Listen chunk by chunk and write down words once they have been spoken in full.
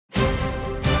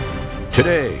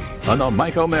Today on the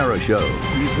Mike O'Mara Show.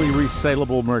 Easily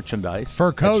resaleable merchandise.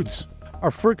 Fur coats.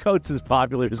 Are fur coats as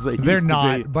popular as they used to be? They're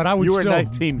not, but I would you still. were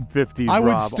 1950s, I would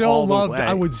Rob, still all the love. way.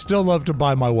 I would still love to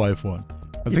buy my wife one.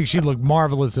 I think she'd look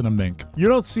marvelous in a mink. You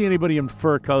don't see anybody in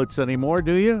fur coats anymore,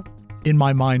 do you? In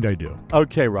my mind, I do.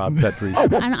 Okay, Rob Petrie.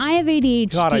 And I have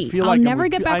ADHD. God, I feel I'll like never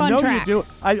get back on track. I know you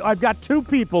do. I've got two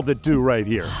people that do right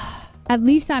here. At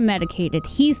least I'm medicated.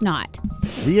 He's not.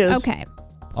 He is. Okay.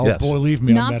 Oh, Yes. boy, leave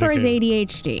me. Not I'm for his medicated.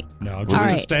 ADHD. No, just All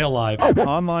to right. stay alive.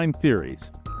 Online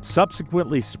theories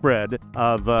subsequently spread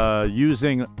of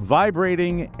using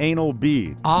vibrating anal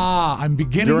beads. I'm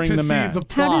beginning During to the see match. the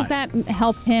plot. How does that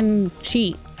help him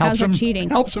cheat? How's that cheating?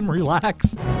 Helps him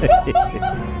relax.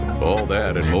 All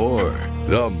that and more.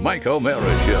 The Mike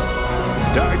O'Mara Show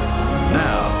starts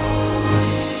now.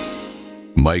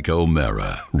 Mike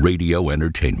O'Mara, Radio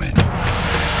Entertainment.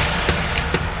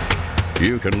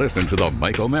 You can listen to the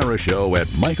Mike O'Mara Show at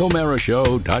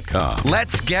MikeO'MaraShow.com.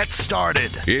 Let's get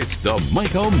started. It's the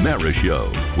Mike O'Mara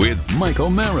Show with Mike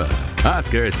O'Mara,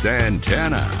 Oscar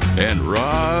Santana, and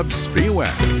Rob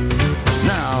Spiewak.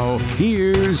 Now,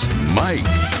 here's Mike.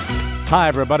 Hi,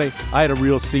 everybody. I had a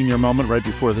real senior moment right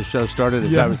before the show started,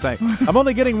 as I was saying. I'm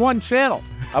only getting one channel.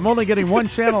 On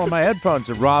my headphones.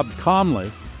 And Rob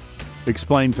calmly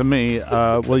explained to me,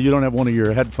 well, you don't have one of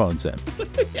your headphones in.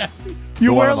 Yes. The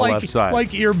You one wear on the left side. like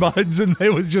earbuds, and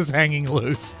it was just hanging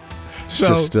loose.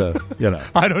 So Just,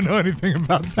 I don't know anything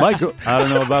about that. Mike, I don't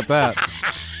know about that.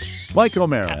 Mike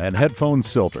O'Mara and Headphone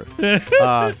Silver.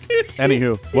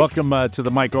 Anywho, welcome to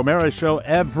the Mike O'Mara Show.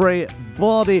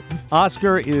 Everybody,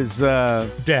 Oscar is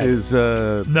Dead.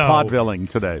 podvilling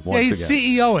today. Yeah, Once he's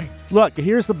again. CEOing. Look,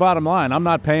 here's the bottom line. I'm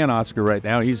not paying Oscar right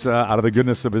now. He's out of the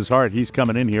goodness of his heart. He's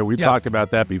coming in here. We've talked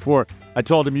about that before. I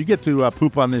told him you get to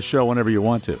poop on this show whenever you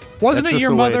want to. Wasn't That's it just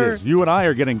your the way it mother- is. You and I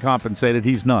are getting compensated.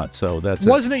 He's not. So that's it.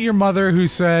 Wasn't it your mother who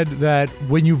said that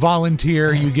when you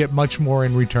volunteer, you get much more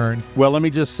in return? Well, let me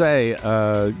just say,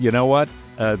 you know what?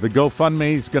 The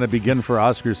GoFundMe is going to begin for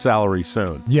Oscar's salary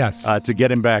soon. Yes. To get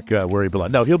him back where he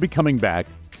belongs. No, he'll be coming back.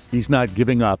 He's not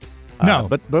giving up. No.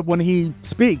 But when he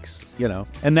speaks,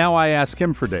 and now I ask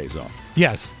him for days off.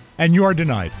 Yes. And you are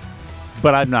denied.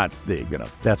 But I'm not,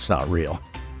 that's not real.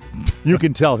 You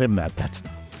can tell him that. That's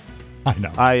I know.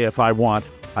 if I want,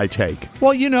 I take.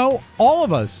 Well, all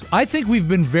of us, I think we've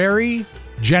been very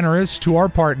generous to our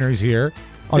partners here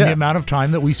on the amount of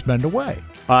time that we spend away.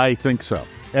 I think so.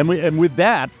 And with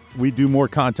that, we do more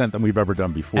content than we've ever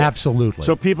done before. Absolutely.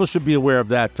 So people should be aware of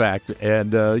that fact.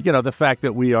 And, the fact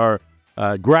that we are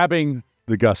grabbing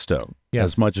the gusto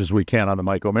as much as we can on the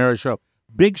Mike O'Mara Show.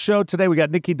 Big show today. We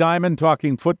got Nikki Diamond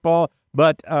talking football.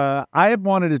 But I have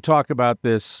wanted to talk about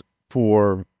this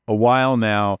for a while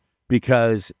now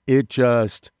because it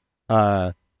just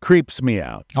creeps me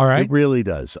out. All right. It really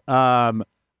does. I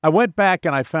went back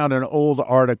and I found an old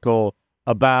article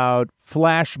about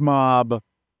flash mob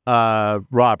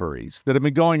robberies that have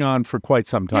been going on for quite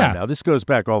some time now. This goes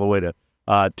back all the way to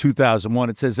 2001.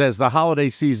 It says, as the holiday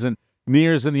season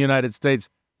nears in the United States,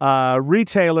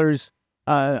 retailers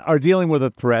are dealing with a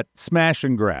threat, smash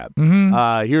and grab.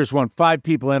 Here's one. 5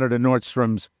 people entered a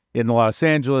Nordstrom's in Los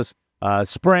Angeles,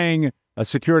 spraying a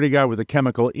security guard with a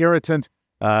chemical irritant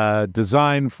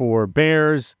designed for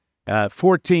bears.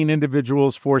 14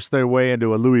 individuals forced their way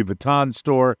into a Louis Vuitton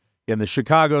store in the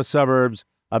Chicago suburbs.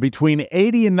 Between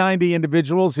 80 and 90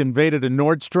 individuals invaded a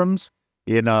Nordstrom's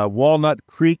in Walnut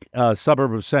Creek,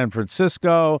 suburb of San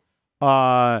Francisco,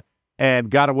 and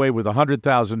got away with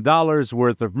 $100,000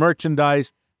 worth of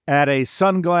merchandise at a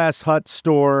Sunglass Hut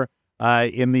store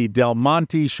in the Del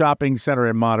Monte Shopping Center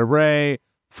in Monterey.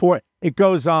 It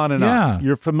goes on and on.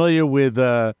 You're familiar with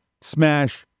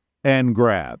smash and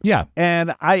grab. Yeah.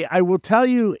 And I will tell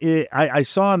you, I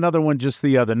saw another one just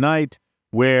the other night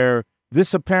where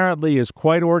this apparently is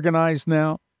quite organized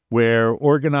now, where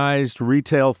organized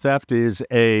retail theft is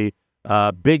a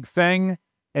big thing.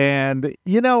 And,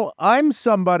 I'm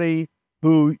somebody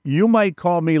who you might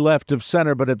call me left of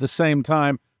center, but at the same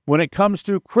time, when it comes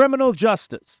to criminal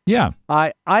justice,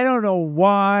 I don't know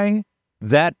why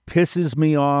that pisses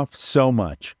me off so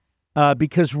much.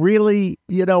 Because really,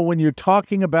 when you're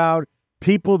talking about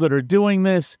people that are doing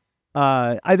this,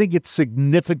 I think it's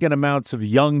significant amounts of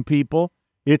young people.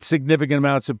 It's significant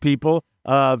amounts of people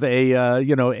of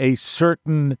a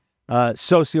certain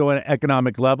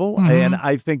socioeconomic level. And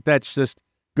I think that's just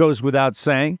goes without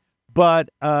saying. But,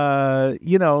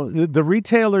 the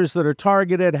retailers that are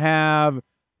targeted have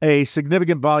a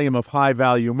significant volume of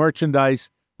high-value merchandise,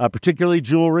 particularly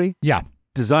jewelry,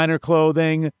 designer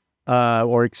clothing,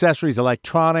 or accessories,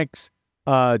 electronics,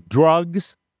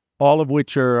 drugs, all of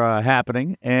which are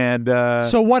happening. And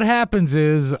so what happens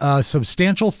is a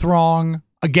substantial throng,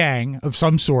 a gang of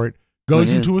some sort,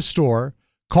 goes into a store,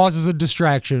 causes a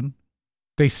distraction.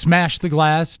 They smash the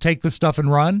glass, take the stuff,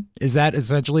 and run. Is that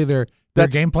essentially their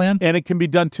game plan? And it can be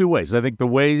done two ways. I think the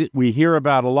way we hear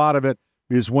about a lot of it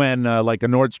is when, like a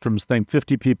Nordstrom's thing,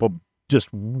 50 people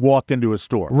just walk into a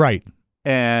store. Right.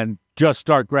 And just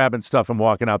start grabbing stuff and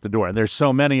walking out the door. And there's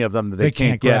so many of them that they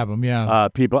can't grab them,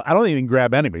 people. I don't even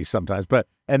grab anybody sometimes.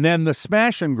 And then the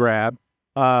smash and grab,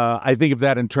 I think of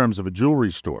that in terms of a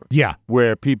jewelry store. Yeah.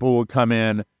 Where people will come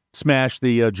in, smash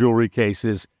the jewelry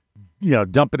cases,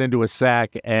 dump it into a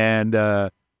sack and,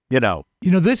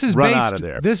 this is run based, out of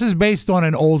there. This is based on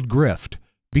an old grift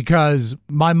because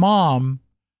my mom,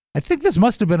 I think this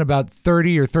must have been about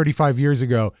 30 or 35 years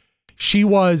ago. She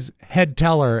was head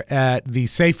teller at the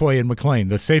Safeway in McLean,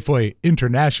 the Safeway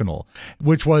International,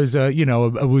 which was, When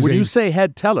you say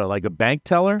head teller, like a bank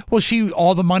teller? Well,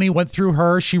 all the money went through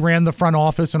her. She ran the front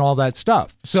office and all that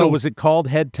stuff. So was it called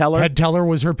head teller? Head teller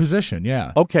was her position,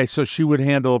 yeah. Okay, so she would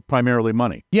handle primarily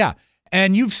money. Yeah,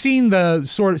 and you've seen the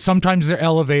sometimes they're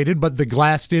elevated, but the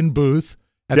glassed-in booth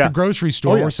at the grocery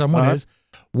store where someone is.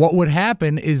 What would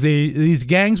happen is these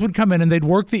gangs would come in and they'd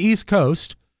work the East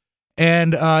Coast.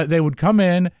 And they would come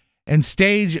in and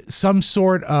stage some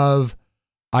sort of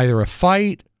either a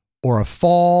fight or a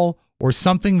fall or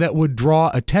something that would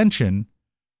draw attention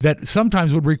that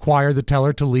sometimes would require the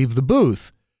teller to leave the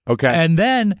booth. Okay. And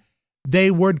then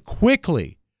they would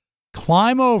quickly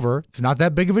climb over. It's not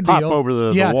that big of a deal. Hop over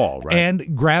the wall, right?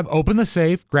 And open the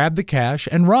safe, grab the cash,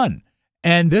 and run.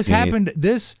 And this happened.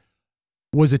 This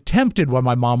was attempted when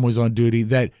my mom was on duty,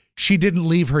 that she didn't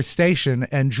leave her station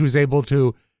and she was able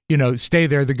to stay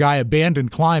there. The guy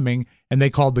abandoned climbing and they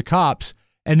called the cops.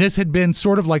 And this had been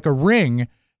sort of like a ring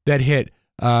that hit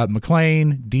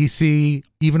McLean, D.C.,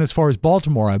 even as far as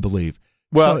Baltimore, I believe.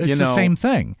 Well, so it's the same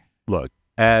thing. Look,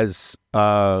 as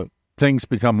things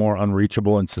become more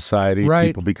unreachable in society,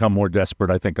 people become more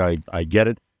desperate. I think I get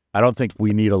it. I don't think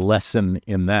we need a lesson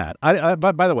in that. By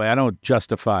the way, I don't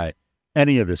justify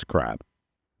any of this crap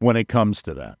when it comes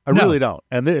to that. I really don't.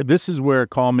 And this is where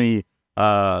call me,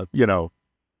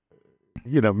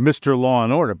 Mr. Law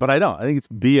and Order, but I don't. I think it's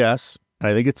BS.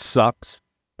 I think it sucks,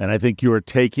 and I think you are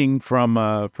taking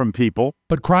from people.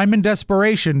 But crime and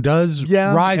desperation does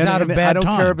rise out of bad times. I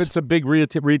don't care if it's a big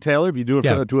retailer. If you do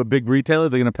it to a big retailer,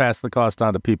 they're going to pass the cost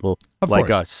on to people like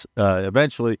us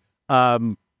eventually.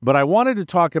 But I wanted to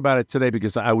talk about it today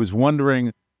because I was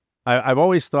wondering. I've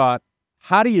always thought,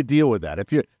 how do you deal with that?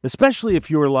 Especially if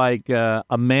you're like a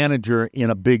manager in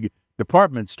a big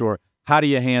department store, how do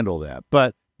you handle that?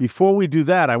 But before we do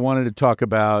that, I wanted to talk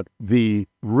about the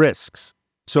risks.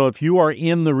 So if you are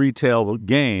in the retail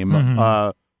game,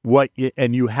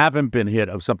 and you haven't been hit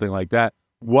of something like that,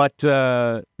 what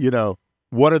are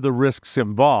the risks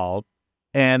involved?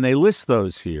 And they list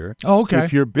those here. Oh, okay.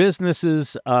 If your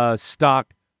businesses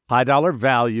stock high dollar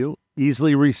value,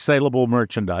 easily resaleable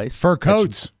merchandise, fur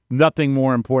coats, nothing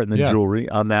more important than jewelry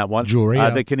on that one. Jewelry,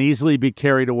 that can easily be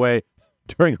carried away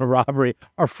during a robbery.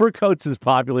 Are fur coats as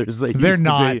popular as they used to be? They're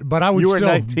not, but I would still. You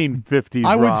were 1950s,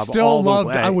 I would Rob, still love.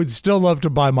 I would still love to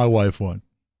buy my wife one.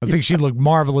 I think she'd look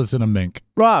marvelous in a mink.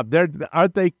 Rob,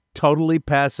 aren't they totally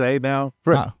passé now?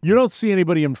 You don't see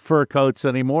anybody in fur coats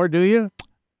anymore, do you?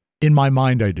 In my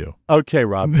mind, I do. Okay,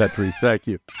 Rob Petrie, thank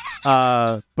you.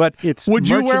 But it's would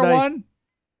you wear one?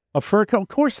 A fur coat? Of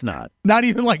course not. Not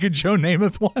even like a Joe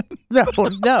Namath one?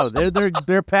 No,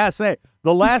 they're passé.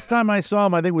 The last time I saw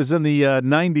them, I think, was in the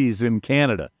 90s in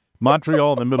Canada,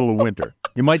 Montreal in the middle of winter.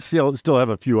 You might still have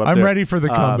a few up there. I'm ready for the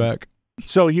comeback.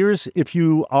 So here's, if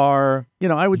you are,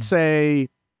 I would say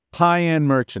high-end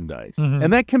merchandise.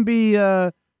 And that can be,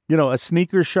 a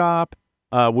sneaker shop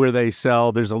where they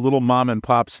sell, there's a little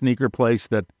mom-and-pop sneaker place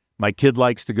that my kid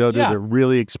likes to go to. They're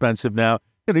really expensive now.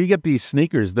 You get these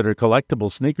sneakers that are collectible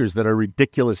sneakers that are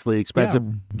ridiculously expensive.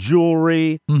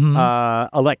 Jewelry,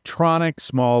 electronics,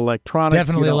 small electronics.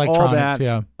 Definitely electronics,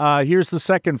 all that. Here's the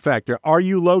second factor. Are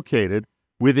you located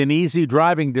within easy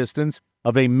driving distance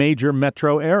of a major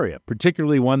metro area,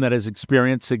 particularly one that has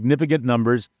experienced significant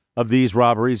numbers of these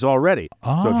robberies already?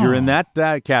 So if you're in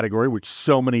that category, which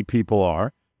so many people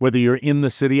are, whether you're in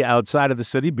the city, outside of the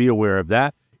city, be aware of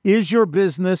that. Is your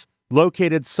business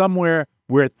located somewhere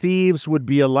where thieves would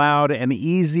be allowed an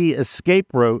easy escape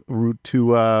route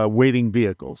to waiting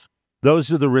vehicles?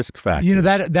 Those are the risk factors.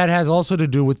 That has also to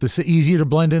do with easier to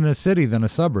blend in a city than a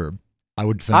suburb, I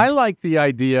would think. I like the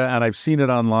idea, and I've seen it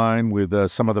online with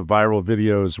some of the viral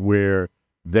videos where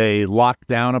they lock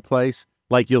down a place.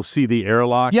 Like you'll see the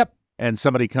airlock. Yep. And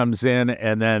somebody comes in,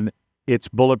 and then it's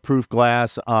bulletproof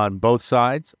glass on both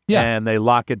sides, and they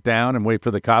lock it down and wait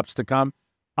for the cops to come.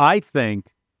 I think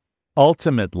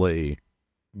ultimately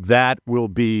that will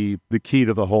be the key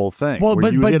to the whole thing. Well,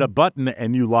 but you hit a button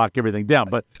and you lock everything down.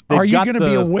 But are you going to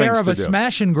be aware of a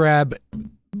smash and grab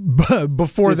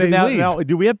before they leave? Now,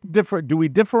 do we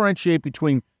differentiate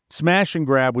between smash and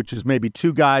grab, which is maybe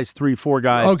 2 guys, 3, 4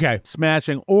 guys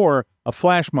smashing, or a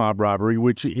flash mob robbery,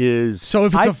 which is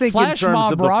if it's a flash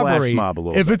mob robbery,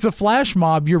 if it's a flash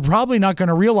mob, you're probably not going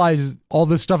to realize all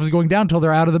this stuff is going down until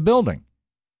they're out of the building.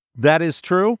 That is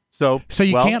true. So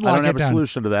you can't lock it down. I don't have a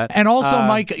solution to that. And also,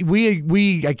 Mike,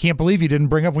 I can't believe you didn't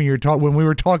bring up when we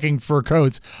were talking fur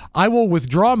coats. I will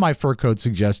withdraw my fur coat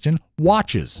suggestion.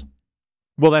 Watches.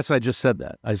 Well, I just said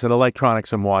that. I said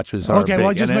electronics and watches are big. Well,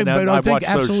 I think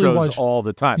absolutely those shows all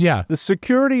the time. Yeah. The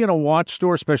security in a watch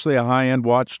store, especially a high-end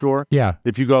watch store. Yeah.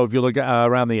 If you look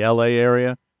around the L.A.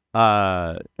 area,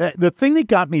 the thing that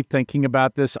got me thinking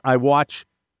about this, I watch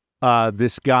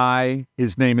this guy.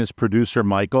 His name is Producer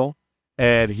Michael,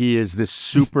 and he is this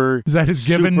super. Is that his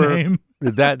given name?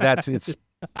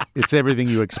 It's everything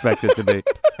you expect it to be.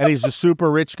 And he's a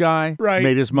super rich guy. Right.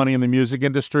 Made his money in the music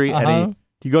industry, and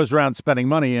he goes around spending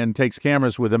money and takes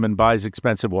cameras with him and buys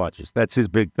expensive watches. That's his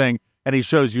big thing. And he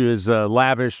shows you his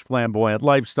lavish, flamboyant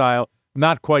lifestyle.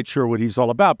 Not quite sure what he's all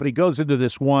about, but he goes into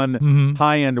this one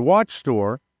high-end watch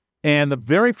store. And the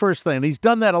very first thing, and he's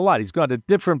done that a lot. He's gone to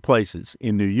different places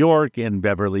in New York, in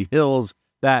Beverly Hills,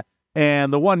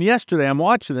 and the one yesterday, I'm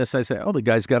watching this, I say, oh, the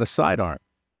guy's got a sidearm.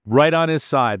 Right on his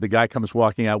side, the guy comes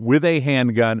walking out with a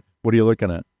handgun. What are you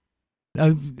looking at?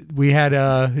 We had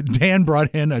Dan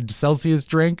brought in a Celsius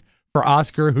drink for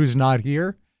Oscar, who's not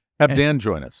here. Have Dan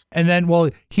join us. And then,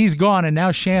 he's gone, and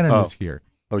now Shannon is here.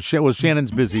 Oh,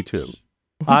 Shannon's busy too.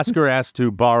 Oscar asked to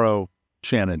borrow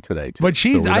Shannon today, too. But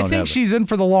I think she's in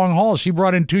for the long haul. She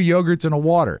brought in 2 yogurts and a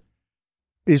water.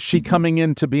 Is she coming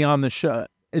in to be on the show?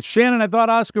 It's Shannon. I thought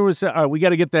Oscar was. We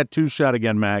got to get that 2 shot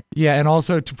again, Mac. Yeah, and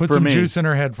also to put some juice in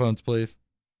her headphones, please.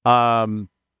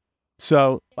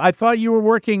 So I thought you were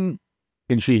working.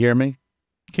 Can she hear me?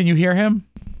 Can you hear him?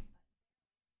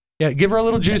 Yeah, give her a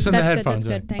little juice in the headphones.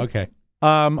 That's good, thanks. Okay.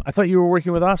 I thought you were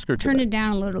working with Oscar today. Turn it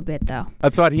down a little bit, though. I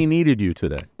thought he needed you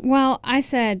today. Well, I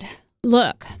said,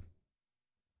 look,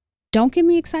 don't get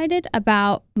me excited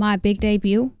about my big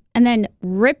debut and then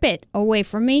rip it away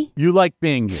from me. You like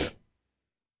being here.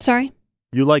 Sorry?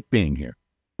 You like being here.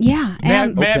 Yeah.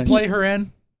 May I play her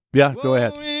in? Yeah, go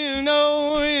ahead. You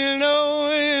know,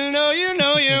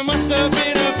 you must have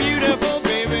been a beautiful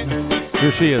baby.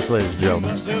 Here she is, ladies and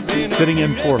gentlemen, sitting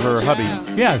in for her hubby.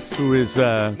 Yes. Who is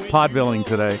podvilling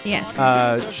today. Yes.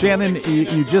 Shannon,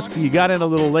 you got in a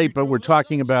little late, but we're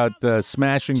talking about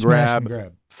smash and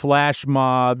grab, flash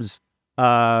mobs.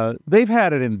 They've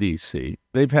had it in D.C.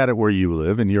 They've had it where you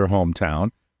live, in your hometown,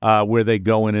 where they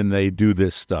go in and they do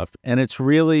this stuff. And it's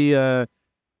really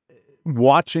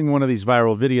watching one of these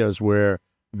viral videos where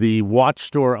the watch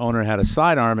store owner had a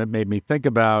sidearm. It made me think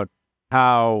about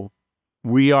how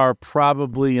we are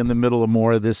probably in the middle of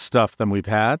more of this stuff than we've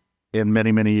had in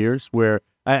many, many years.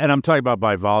 And I'm talking about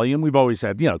by volume. We've always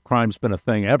had, crime's been a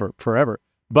thing forever.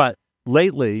 But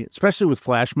lately, especially with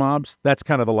flash mobs, that's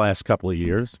kind of the last couple of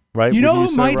years, right? You know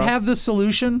who might have the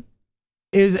solution?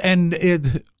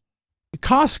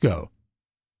 Costco.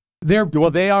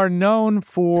 They are known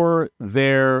for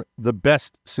the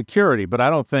best security, but I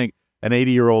don't think an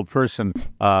 80-year-old person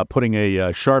putting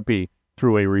a Sharpie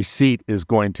through a receipt is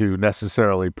going to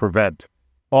necessarily prevent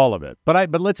all of it. But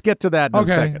let's get to that in a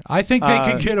second. I think they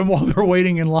can get them while they're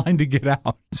waiting in line to get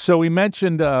out. So we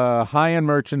mentioned high-end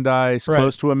merchandise,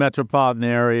 close to a metropolitan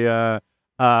area,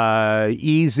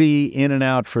 easy in and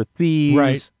out for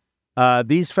thieves. Right.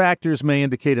 These factors may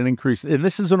indicate an increase, and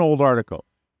this is an old article,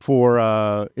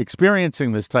 for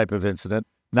experiencing this type of incident.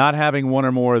 Not having one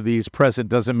or more of these present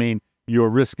doesn't mean your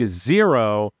risk is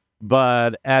zero,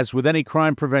 but as with any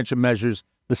crime prevention measures,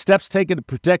 the steps taken to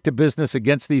protect a business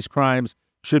against these crimes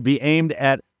should be aimed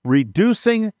at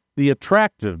reducing the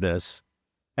attractiveness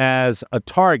as a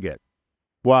target,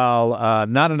 while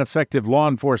not an effective law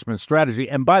enforcement strategy.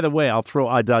 And by the way,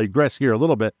 I digress here a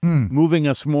little bit, moving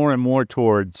us more and more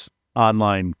towards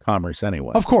online commerce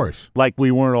anyway. Of course. Like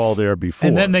we weren't all there before.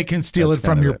 And then they can steal it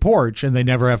from your porch and they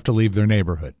never have to leave their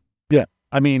neighborhood. Yeah.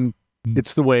 I mean,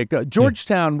 it's the way it goes.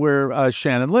 Georgetown, where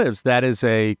Shannon lives, that is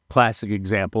a classic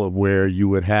example of where you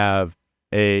would have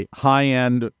a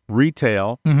high-end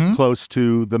retail close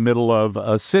to the middle of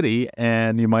a city,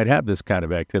 and you might have this kind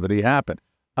of activity happen.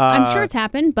 I'm sure it's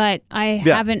happened, but I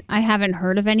haven't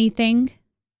heard of anything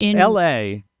in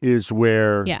L.A. is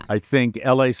where I think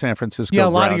L.A., San Francisco. Yeah, a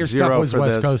lot of your stuff was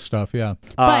West Coast stuff. Yeah,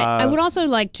 but I would also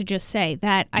like to just say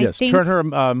that I think turn her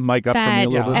mic up for me a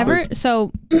little bit. Please.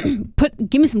 So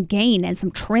give me some gain and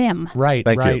some trim. Right.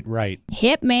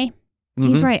 Hit me.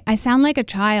 He's right. I sound like a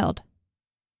child.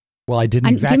 Well, I didn't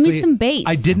exactly. Give me some bass.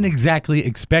 I didn't exactly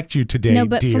expect you today. No,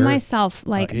 but dear. for myself,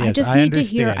 like yes, I just need to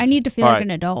hear. I need to feel like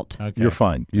an adult. Okay. You're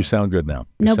fine. You sound good now.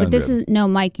 No, but this is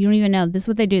Mike. You don't even know. This is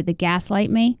what they do. They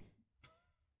gaslight me.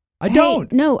 I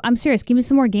don't. No, I'm serious. Give me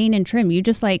some more gain and trim. You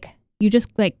just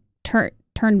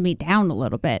turned me down a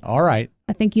little bit. All right.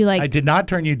 I think you I did not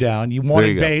turn you down. You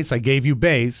wanted bass. I gave you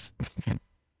bass.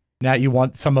 Now you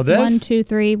want some of this? 1, 2,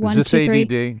 3. 1, 2, 3.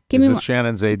 Is this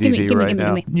Shannon's ADD right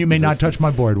now? You may not touch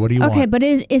my board. What do you want? Okay, but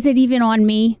is it even on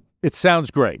me? It sounds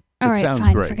great. All right, sounds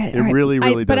fine. great. Forget it. It really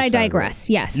does. But I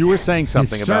digress. Yes. You were saying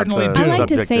something about the I like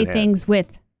to say things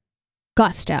with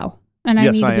gusto, and I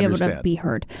need to be able to be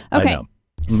heard. Okay,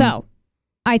 so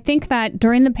I think that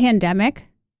during the pandemic,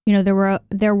 there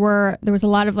was a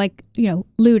lot of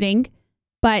looting,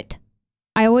 but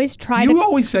I always tried. You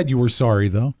always said you were sorry,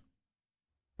 though.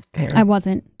 I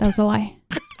wasn't. That was a lie.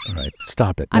 All right,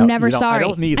 stop it. I'm never sorry. I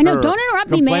don't need don't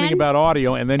interrupt me, man. Complaining about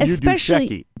audio, and then you do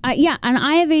Shecky. Yeah, and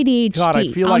I have ADHD. God,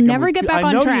 I feel I'll like never get back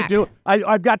on track. You do.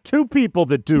 I've got 2 people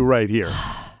that do right here.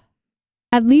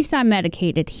 At least I'm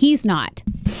medicated. He's not.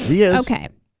 He is. Okay.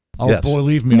 Oh, yes. Boy,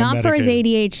 leave me. Not for his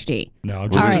ADHD. No,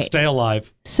 just to stay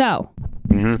alive. So,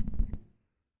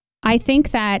 I think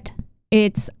that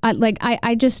it's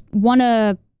I just want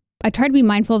to. I try to be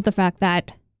mindful of the fact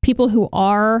that people who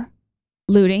are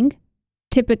looting,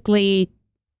 typically,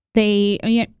 they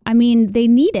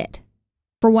need it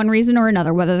for one reason or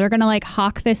another, whether they're going to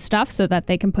hawk this stuff so that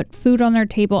they can put food on their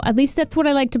table. At least that's what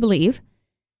I like to believe.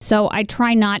 So I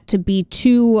try not to be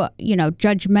too,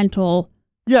 judgmental.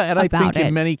 Yeah, and I think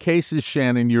in many cases,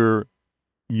 Shannon,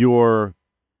 you're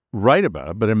right about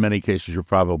it, but in many cases, you're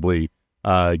probably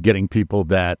getting people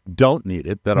that don't need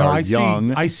it, that are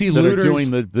young. I see that looters are doing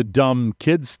the dumb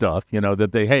kid stuff, that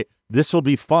they, this will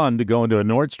be fun to go into a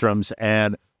Nordstrom's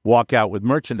and walk out with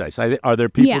merchandise. Are there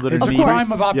people that it's are a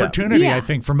crime of opportunity, I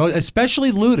think, for most,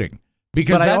 especially looting,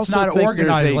 because that's not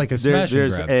organized like a smash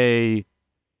and grab. There's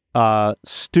a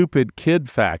stupid kid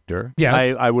factor.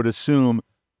 Yes. I would assume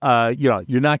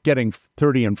you're not getting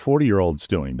 30 and 40-year-olds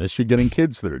doing this. You're getting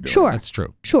kids that are doing it. Sure. That's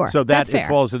true. Sure. So that it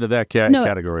falls into that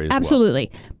category as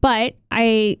absolutely. But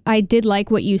I did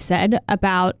like what you said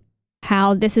about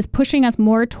how this is pushing us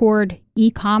more toward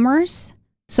e-commerce.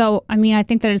 So, I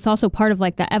think that it's also part of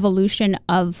the evolution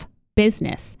of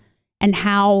business and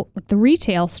how the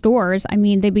retail stores,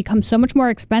 they become so much more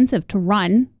expensive to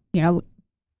run,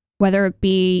 whether it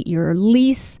be your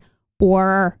lease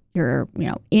or your,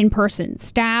 in-person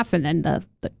staff, and then the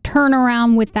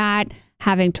turnaround with that,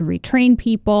 having to retrain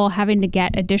people, having to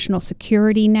get additional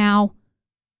security now.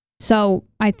 So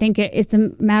I think it's a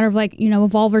matter of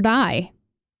evolve or die.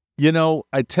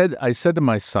 I said to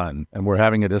my son, and we're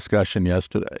having a discussion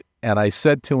yesterday, and I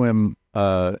said to him,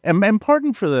 and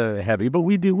pardon for the heavy, but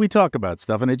we talk about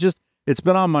stuff, and it's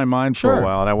been on my mind for a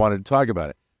while, and I wanted to talk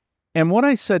about it. And what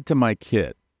I said to my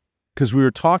kid, because we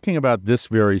were talking about this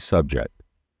very subject,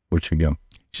 where'd she go?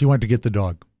 She went to get the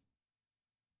dog.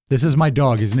 This is my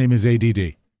dog. His name is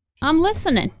ADD. I'm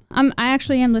listening. I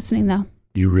actually am listening, though.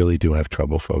 You really do have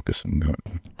trouble focusing.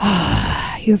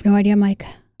 You have no idea, Mike.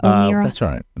 Mira. That's all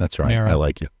right. That's all right. Mira. I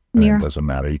like you. Mira. It doesn't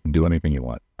matter. You can do anything you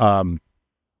want.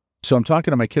 So I'm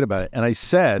talking to my kid about it, and I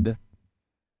said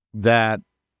that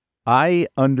I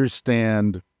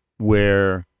understand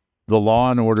where the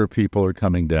law and order people are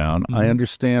coming down. I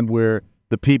understand where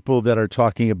the people that are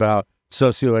talking about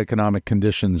socioeconomic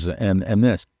conditions and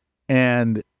this.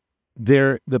 And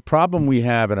the problem we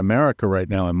have in America right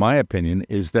now, in my opinion,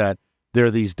 is that there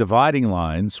are these dividing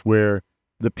lines where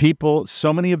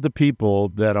so many of the people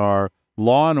that are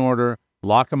law and order,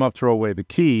 lock them up, throw away the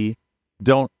key,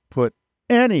 don't put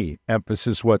any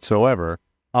emphasis whatsoever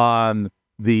on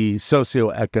the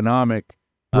socioeconomic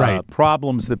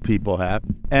problems that people have.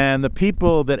 And the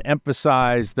people that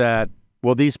emphasize that,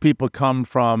 well, these people come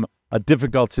from a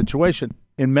difficult situation,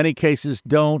 in many cases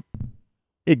don't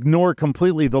ignore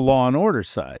completely the law and order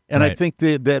side. And I think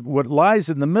that what lies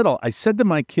in the middle, I said to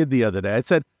my kid the other day, I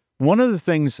said, one of the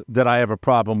things that I have a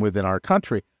problem with in our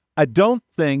country, I don't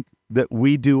think that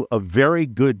we do a very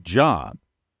good job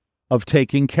of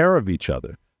taking care of each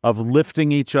other, of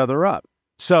lifting each other up.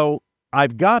 So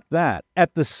I've got that.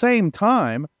 At the same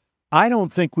time, I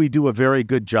don't think we do a very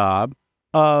good job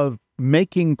of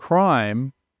making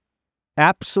crime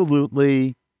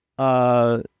absolutely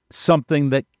something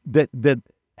that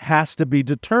has to be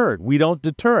deterred. We don't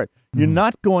deter it. You're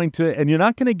not going to, and you're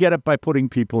not going to get it by putting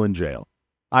people in jail.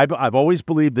 I've always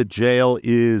believed that jail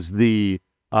is the,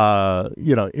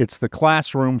 it's the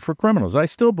classroom for criminals. I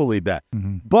still believe that.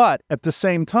 But at the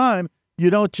same time, you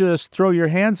don't just throw your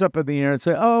hands up in the air and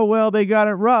say, oh, well, they got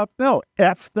it rough. No,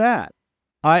 F that.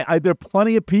 There are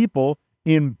plenty of people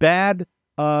in bad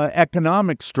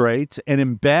economic straits and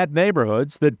in bad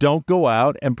neighborhoods that don't go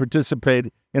out and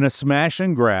participate in a smash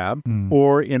and grab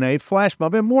or in a flash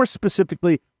mob. And more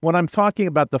specifically, when I'm talking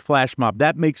about the flash mob,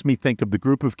 that makes me think of the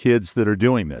group of kids that are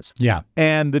doing this. Yeah.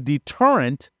 And the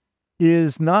deterrent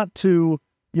is not to,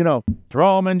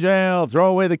 throw them in jail, throw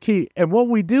away the key. And what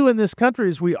we do in this country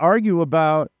is we argue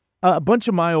about a bunch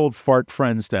of my old fart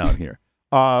friends down here.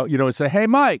 Say, hey,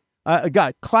 Mike, a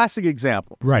guy, classic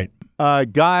example. Right. A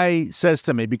guy says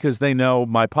to me, because they know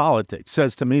my politics,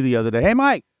 says to me the other day, hey,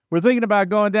 Mike, we're thinking about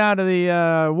going down to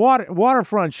the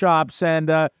waterfront shops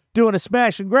and doing a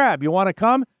smash and grab. You want to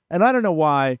come? And I don't know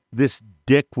why this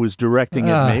dick was directing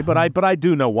at me, but I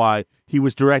do know why he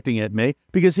was directing at me,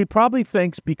 because he probably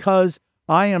thinks because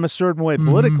I am a certain way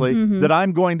politically that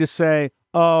I'm going to say,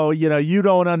 oh, you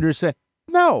don't understand.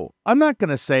 No, I'm not going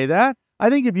to say that. I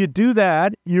think if you do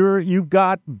that, you've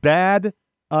got bad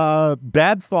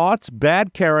thoughts,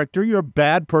 bad character. You're a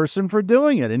bad person for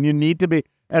doing it, and you need to be.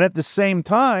 And at the same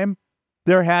time,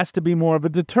 there has to be more of a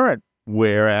deterrent.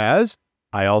 Whereas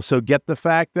I also get the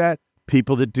fact that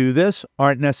people that do this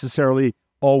aren't necessarily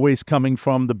always coming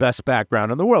from the best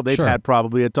background in the world. They've had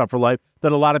probably a tougher life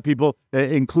that a lot of people,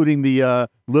 including the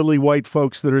lily white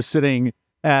folks that are sitting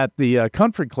at the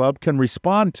country club, can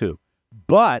respond to.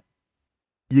 But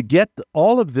you get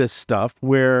all of this stuff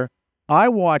where I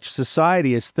watch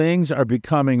society as things are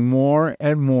becoming more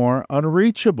and more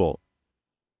unreachable.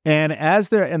 And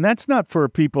that's not for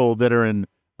people that are in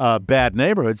bad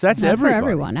neighborhoods. That's everybody. For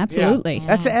everyone, absolutely. Yeah.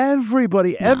 That's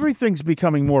everybody. Yeah. Everything's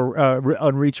becoming more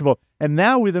unreachable. And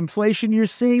now with inflation, you're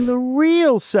seeing the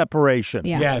real separation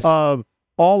of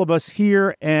all of us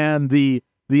here and the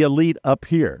elite up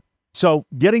here. So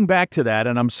getting back to that,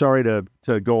 and I'm sorry to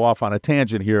go off on a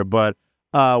tangent here, but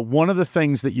one of the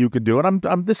things that you could do,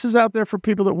 and this is out there for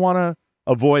people that want to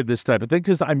avoid this type of thing,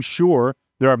 because I'm sure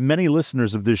there are many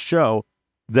listeners of this show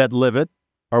that live it,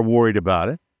 are worried about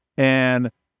it. And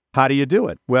how do you do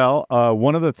it? Well,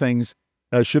 one of the things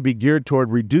should be geared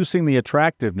toward reducing the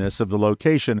attractiveness of the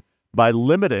location by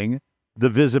limiting the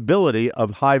visibility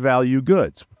of high-value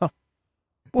goods.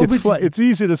 It's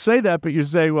easy to say that, but you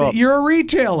say, well, you're a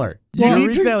retailer.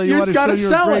 You just got to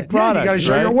sell it. Yeah, you got to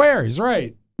show your wares,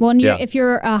 right? Well, if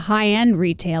you're a high-end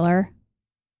retailer,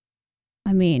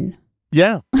 I mean.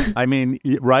 Yeah. I mean,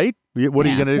 right? What are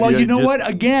you going to do? Well, you know what?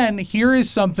 Again, here is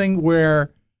something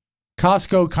where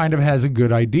Costco kind of has a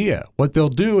good idea. What they'll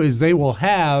do is they will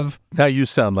have. Now you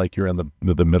sound like you're in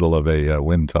the middle of a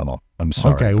wind tunnel. I'm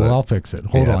sorry. Okay, well, I'll fix it.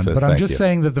 Hold on. But I'm just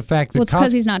saying that the fact that. Well, it's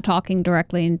because he's not talking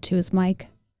directly into his mic.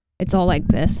 It's all like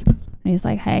this. And he's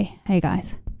like, hey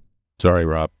guys. Sorry,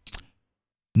 Rob.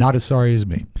 Not as sorry as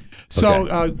me. So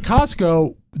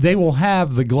Costco, they will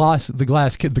have the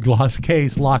glass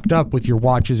case locked up with your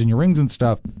watches and your rings and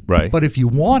stuff. Right. But if you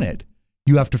want it,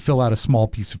 you have to fill out a small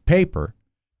piece of paper.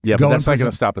 Yeah, but that's not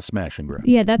going to stop a smash and grab.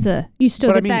 Yeah, you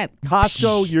still get that.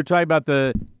 Costco, you're talking about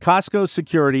the Costco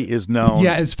security is known.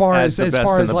 Yeah, as far as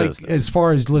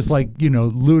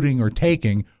looting or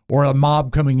taking, or a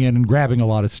mob coming in and grabbing a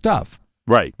lot of stuff.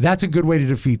 Right. That's a good way to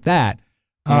defeat that.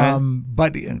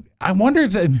 But I wonder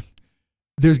if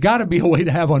there's got to be a way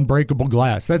to have unbreakable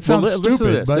glass. That sounds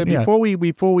stupid. But before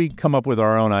we come up with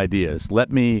our own ideas,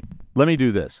 let me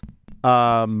do this.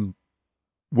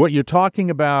 What you're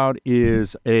talking about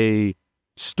is a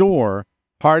store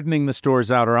hardening the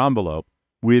store's outer envelope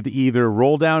with either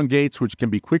roll-down gates, which can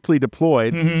be quickly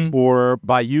deployed, or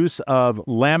by use of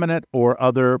laminate or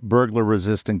other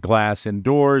burglar-resistant glass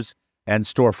indoors and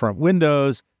storefront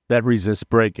windows that resist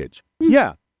breakage.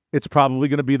 Yeah, it's probably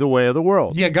going to be the way of the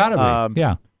world. Yeah, gotta be.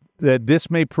 That this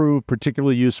may prove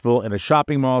particularly useful in a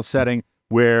shopping mall setting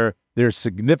where there's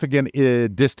significant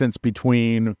distance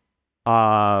between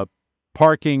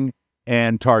parking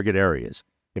and target areas.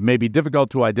 It may be difficult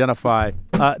to identify.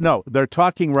 No, they're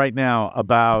talking right now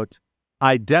about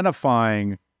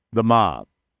identifying the mob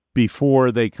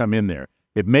before they come in there.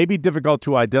 It may be difficult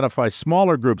to identify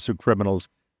smaller groups of criminals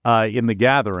in the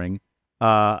gathering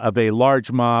of a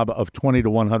large mob of 20 to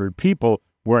 100 people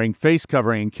wearing face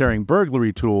covering and carrying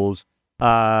burglary tools,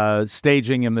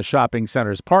 staging in the shopping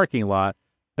center's parking lot.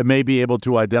 It may be able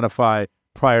to identify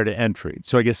prior to entry.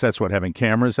 So I guess that's what, having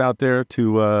cameras out there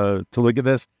to look at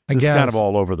this. It's kind of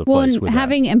all over the place. Well,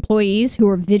 having employees who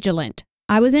are vigilant.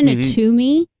 I was in a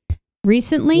Toomey,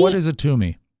 recently. What is a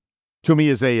Toomey? Toomey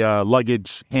is a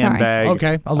luggage handbag.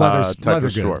 Okay, a leather type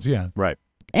of goods. store. Yeah, right.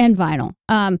 And vinyl.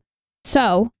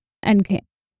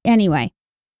 Anyway,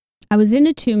 I was in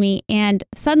a Toomey, and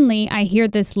suddenly I hear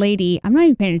this lady. I'm not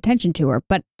even paying attention to her,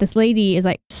 but this lady is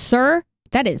like, "Sir,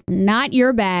 that is not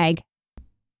your bag."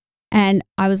 And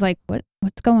I was like,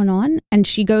 what's going on? And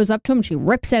she goes up to him, she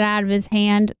rips it out of his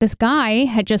hand. This guy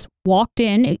had just walked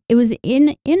in. It was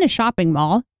in a shopping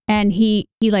mall, and he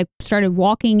like started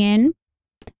walking in,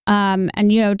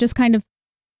 and just kind of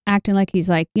acting like he's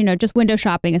like, just window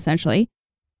shopping essentially,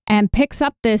 and picks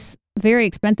up this very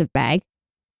expensive bag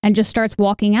and just starts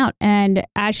walking out. And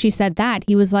as she said that,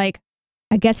 he was like,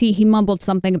 I guess he mumbled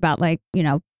something about like,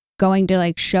 going to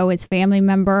like show his family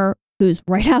member who's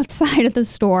right outside of the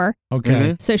store.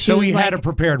 Okay. So he had a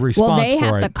prepared response well, they for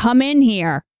have it. to come in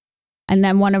here. And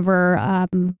then one of her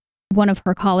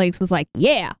colleagues was like,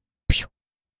 yeah.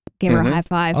 Gave her a high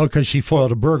five. Oh, because she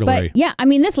foiled a burglary. But yeah, I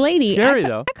mean, this lady, Scary,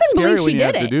 though. I couldn't Scary believe when she you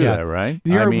have did to it. do that, right?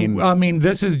 I mean,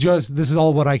 this is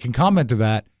all what I can comment to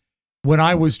that. When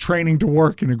I was training to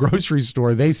work in a grocery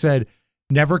store, they said,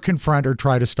 never confront or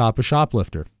try to stop a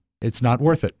shoplifter. It's not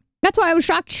worth it. That's why I was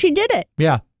shocked she did it.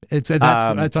 Yeah, that's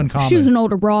uncommon. She was an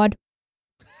older broad.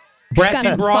 Brassy She got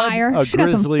some broad? fire. A She got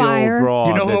some grizzly fire. old broad.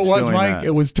 You know who that's it was, doing Mike? that.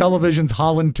 It was television's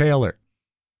Holland Taylor.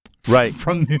 Right.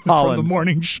 From the Holland.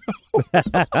 morning show.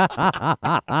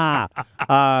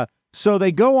 So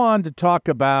they go on to talk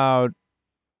about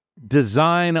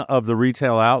design of the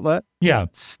retail outlet, Yeah.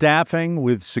 staffing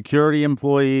with security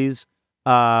employees.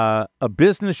 A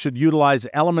business should utilize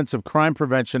elements of crime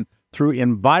prevention through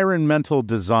environmental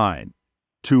design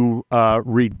to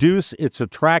reduce its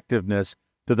attractiveness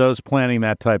to those planning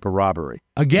that type of robbery.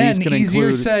 Again, These can easier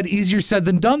include- said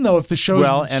than done, though, if the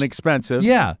show's... and expensive.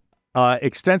 Yeah.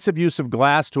 Extensive use of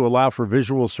glass to allow for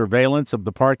visual surveillance of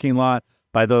the parking lot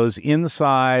by those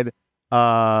inside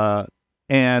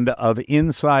and of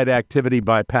inside activity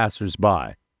by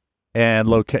passersby. And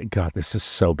God, this is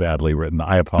so badly written.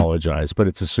 I apologize, but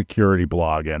it's a security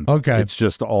blog, and it's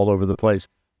just all over the place.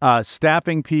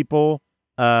 Staffing people,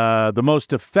 the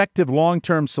most effective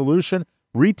long-term solution.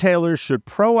 Retailers should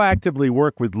proactively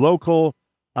work with local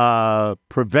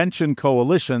prevention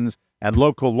coalitions and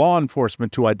local law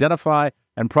enforcement to identify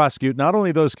and prosecute not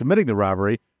only those committing the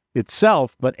robbery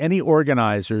itself, but any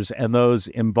organizers and those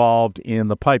involved in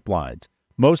the pipelines.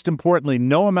 Most importantly,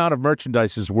 no amount of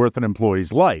merchandise is worth an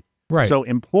employee's life. Right. So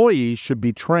employees should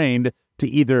be trained to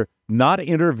either not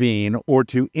intervene or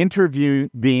to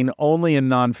intervene only in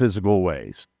non-physical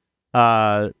ways.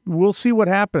 We'll see what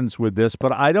happens with this,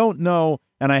 but I don't know,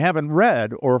 and I haven't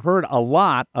read or heard a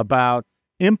lot about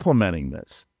implementing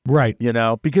this. Right.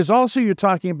 Because also you're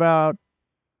talking about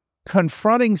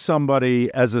confronting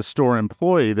somebody as a store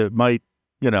employee that might,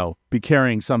 be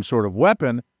carrying some sort of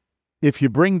weapon. If you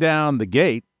bring down the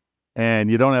gate and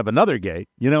you don't have another gate,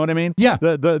 you know what I mean? Yeah.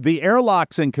 The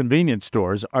airlocks in convenience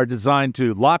stores are designed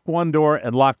to lock one door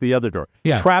and lock the other door,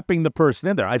 trapping the person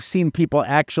in there. I've seen people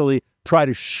actually try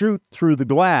to shoot through the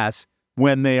glass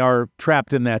when they are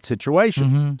trapped in that situation.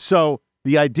 Mm-hmm. So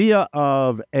the idea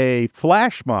of a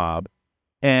flash mob,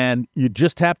 and you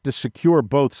just have to secure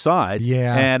both sides.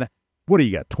 Yeah. And what do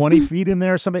you got, 20 feet in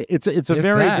there or something? It's a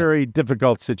very, very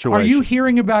difficult situation. Are you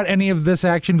hearing about any of this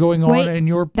action going on in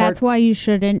your part? That's why you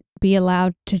shouldn't be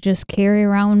allowed to just carry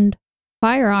around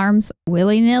firearms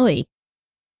willy-nilly.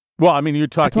 Well, I mean, you're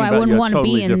talking about a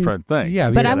totally different thing. Yeah,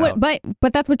 but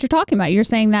but that's what you're talking about. You're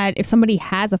saying that if somebody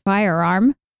has a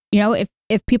firearm,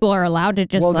 if people are allowed to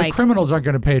just the criminals aren't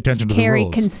going to pay attention to carry the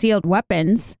rules. concealed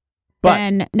weapons, but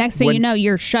then next thing you know,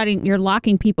 you're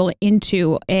locking people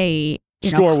into a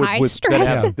store high with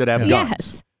stress. that have guns.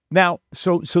 Yes. Now,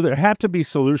 so there have to be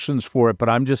solutions for it, but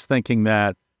I'm just thinking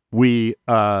that we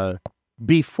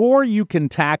before you can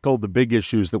tackle the big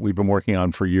issues that we've been working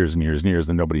on for years and years and years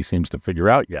and nobody seems to figure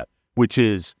out yet, which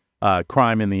is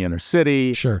crime in the inner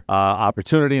city,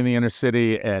 opportunity in the inner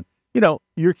city. And,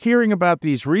 you're hearing about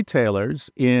these retailers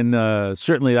in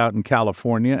certainly out in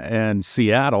California and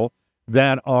Seattle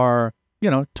that are,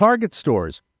 Target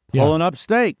stores pulling up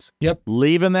stakes,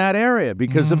 leaving that area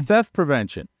because of theft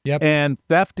prevention. And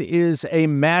theft is a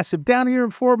massive, down here in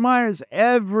Fort Myers,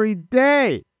 every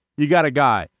day you got a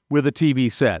guy with a TV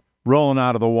set rolling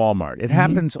out of the Walmart. It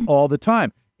happens all the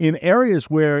time. In areas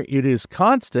where it is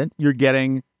constant, you're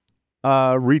getting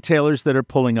retailers that are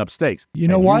pulling up stakes. You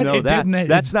know what?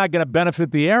 That's not going to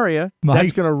benefit the area. Mike,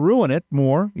 that's going to ruin it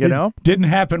more, It didn't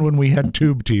happen when we had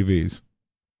tube TVs.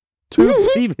 Tube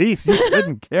TVs you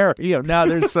shouldn't carry. Now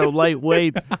they're so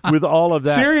lightweight with all of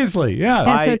that. Seriously, yeah.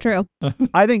 That's so true.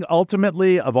 I think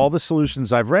ultimately, of all the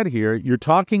solutions I've read here, you're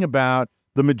talking about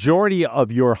the majority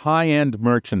of your high-end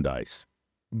merchandise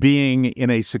being in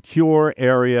a secure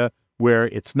area where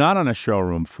it's not on a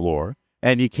showroom floor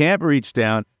and you can't reach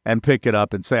down and pick it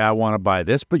up and say, I want to buy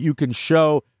this, but you can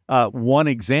show one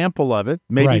example of it,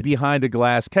 maybe behind a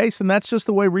glass case, and that's just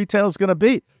the way retail is going to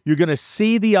be. You're going to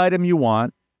see the item you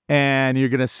want, and you're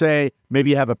going to say,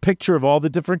 maybe you have a picture of all the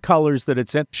different colors that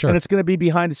it's in, and it's going to be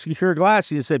behind a secure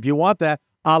glass. You say, if you want that,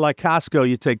 a la Costco,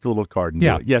 you take the little card and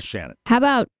do it. Yes, Shannon. How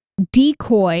about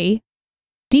decoys?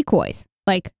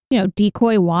 Like,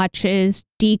 decoy watches,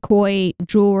 decoy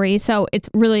jewelry. So it's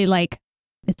really like,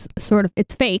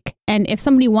 it's fake. And if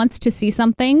somebody wants to see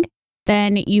something,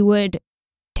 then you would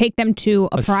take them to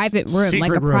a private room,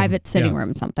 like a private sitting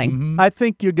room, something. Mm-hmm. I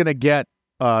think you're going to get,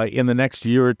 in the next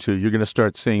year or two, you're going to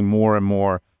start seeing more and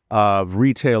more of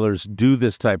retailers do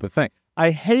this type of thing.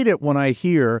 I hate it when I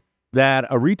hear that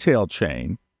a retail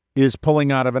chain is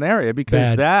pulling out of an area,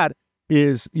 because that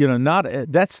is,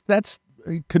 that's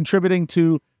contributing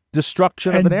to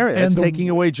destruction of an area. That's taking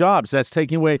away jobs. That's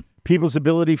taking away people's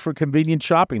ability for convenient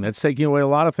shopping. That's taking away a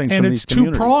lot of things from these communities.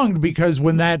 And it's two-pronged, because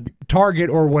when that Target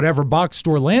or whatever box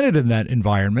store landed in that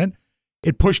environment,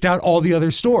 it pushed out all the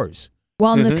other stores.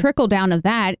 Well, and the trickle down of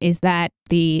that is that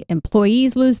the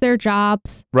employees lose their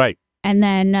jobs. Right. And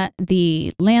then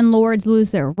the landlords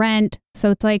lose their rent. So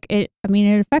it's like, it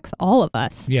affects all of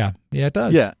us. Yeah, it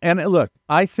does. Yeah, and look,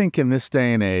 I think in this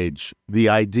day and age, the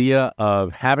idea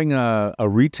of having a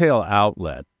retail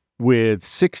outlet with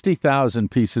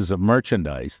 60,000 pieces of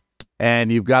merchandise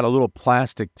and you've got a little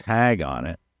plastic tag on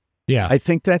it, I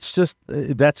think that's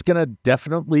going to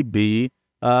definitely be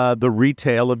the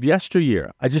retail of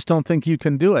yesteryear. I just don't think you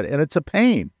can do it, and it's a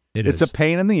pain. It's a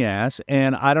pain in the ass,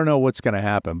 and I don't know what's going to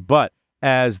happen. But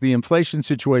as the inflation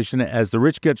situation, as the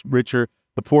rich get richer,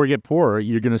 the poor get poorer,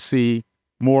 you're going to see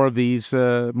more of these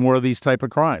type of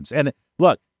crimes. And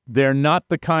look, they're not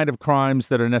the kind of crimes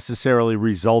that are necessarily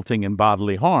resulting in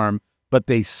bodily harm, but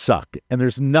they suck. And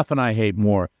there's nothing I hate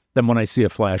more than when I see a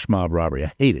flash mob robbery.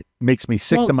 I hate it. It makes me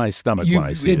sick to my stomach when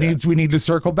I see that. We need to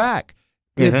circle back.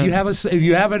 If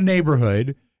you have a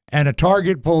neighborhood and a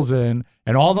Target pulls in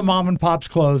and all the mom and pops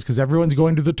close because everyone's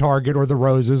going to the Target or the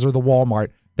Roses or the Walmart,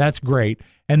 that's great.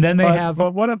 And then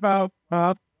But what about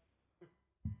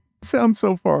sounds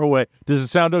so far away? Does it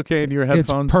sound okay in your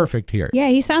headphones? It's perfect here. Yeah,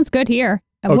 he sounds good here.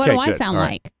 Okay, what do I good. sound All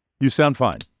like? right. You sound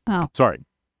fine. Oh. Sorry.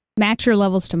 Match your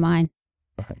levels to mine.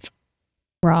 All right.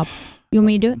 Rob, you want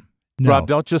me to do it? No. Rob,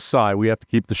 don't just sigh. We have to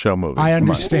keep the show moving. I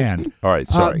understand. All right,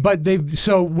 sorry. But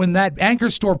so when that anchor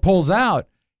store pulls out,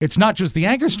 it's not just the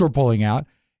anchor store pulling out.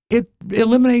 It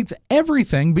eliminates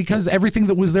everything, because everything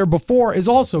that was there before is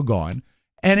also gone,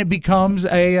 and it becomes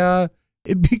a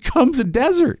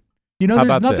desert.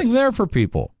 There's nothing there for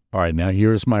people. All right, now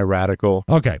here's my radical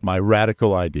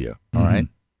idea. All right,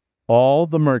 all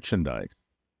the merchandise,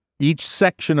 each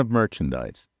section of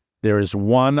merchandise, there is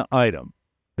one item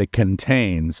that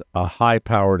contains a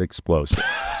high-powered explosive.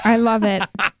 I love it.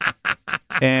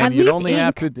 And At you'd least only ink.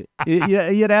 have to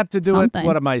you'd have to do Something. it.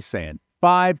 What am I saying?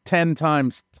 5-10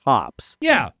 times tops.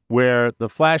 Yeah. Where the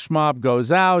flash mob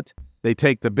goes out, they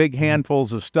take the big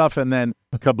handfuls of stuff, and then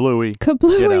kablooey.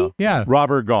 Kablooey. Yeah.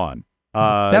 Robber gone.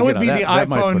 That would be the that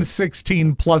might put iPhone it-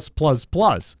 16 plus.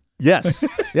 Yes.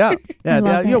 Yeah. I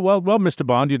love it. Well, Mr.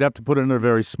 Bond, you'd have to put in a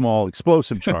very small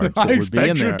explosive charge. That I would be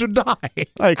in expect you there. to die.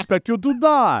 I expect you to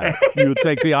die. You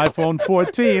take the iPhone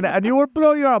 14 and you will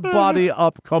blow your body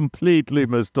up completely,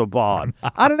 Mr. Bond.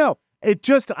 I don't know.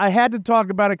 I had to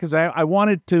talk about it because I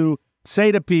wanted to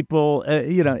say to people,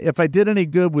 if I did any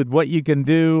good with what you can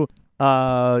do,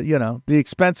 the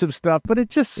expensive stuff, but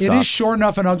it just sucks. It is sure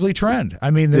enough an ugly trend.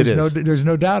 I mean, there's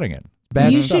no doubting it.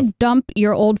 Bad You stuff. should dump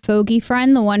your old fogey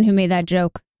friend, the one who made that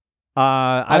joke.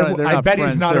 I bet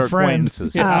he's not they're a friend.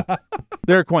 Acquaintances. Oh.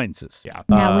 They're acquaintances. Yeah.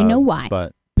 Now we know why.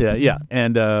 But yeah.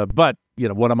 And but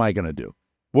what am I going to do?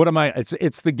 What am I?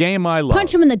 It's the game I love.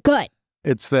 Punch him in the gut.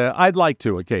 I'd like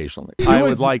to occasionally. I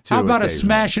would like to. How about a occasionally.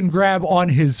 smash and grab on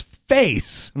his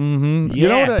face? Mm-hmm. Yeah. You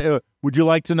know what? Would you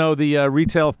like to know the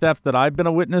retail theft that I've been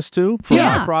a witness to for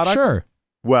my products? Sure.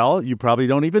 Well, you probably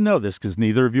don't even know this because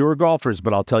neither of you are golfers,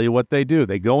 but I'll tell you what they do.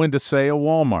 They go into, say, a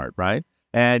Walmart, right?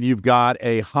 And you've got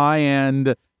a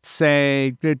high-end,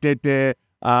 say, Titleist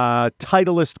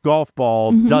golf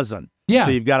ball dozen. Yeah.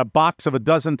 So you've got a box of a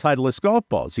dozen Titleist golf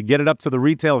balls. You get it up to the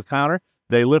retail counter.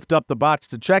 They lift up the box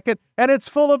to check it, and it's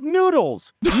full of noodle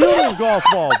golf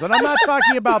balls. And I'm not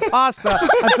talking about pasta.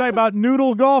 I'm talking about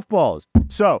noodle golf balls.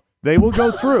 So they will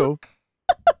go through.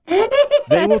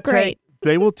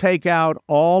 They will take out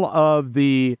all of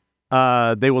the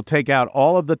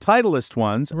Titleist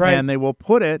ones, right, and they will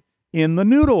put it in the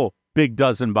noodle big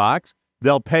dozen box.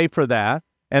 They'll pay for that.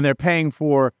 and they're paying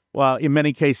for, well, in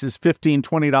many cases, $15,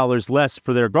 $20 less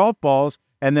for their golf balls,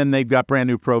 and then they've got brand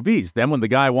new Pro Vs. Then when the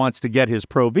guy wants to get his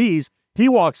Pro Vs, he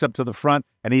walks up to the front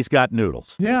and he's got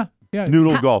noodles. Yeah.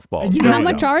 Noodle golf balls. How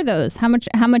much are those? How much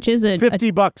is it?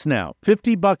 $50 now.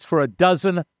 $50 for a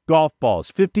dozen golf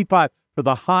balls. $55 for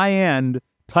the high-end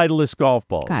Titleist golf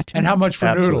balls. Gotcha. And how much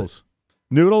for noodles?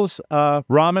 Noodles,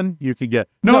 ramen, you could get.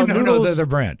 No, noodles, they're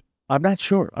brand. I'm not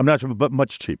sure, but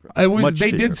much cheaper.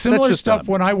 They did similar stuff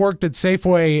when I worked at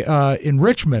Safeway in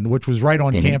Richmond, which was right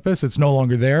on campus. It's no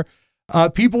longer there.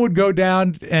 People would go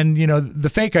down, and the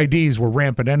fake IDs were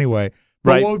rampant anyway.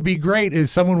 But what would be great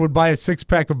is someone would buy a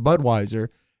 6-pack of Budweiser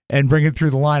and bring it through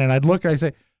the line, and I'd look and I'd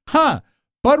say,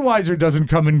 Budweiser doesn't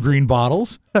come in green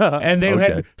bottles. And they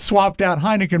had swapped out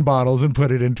Heineken bottles and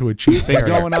put it into a cheap Been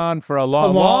going on for a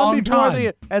long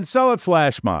time. And so it's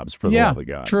flash mobs for the love of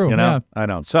God. True. I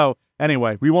know. So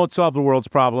anyway, we won't solve the world's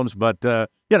problems, but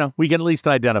we can at least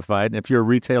identify it. And if you're a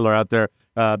retailer out there,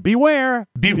 beware.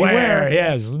 Beware,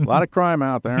 yes. A lot of crime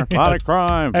out there. A lot of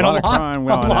crime. And a lot of crime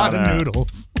going on. A lot of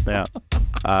noodles. Yeah.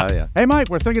 Hey, Mike,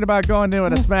 we're thinking about going to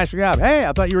a Smashing Up. Hey,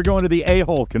 I thought you were going to the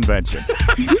A-Hole convention.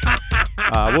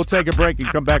 We'll take a break and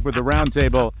come back with the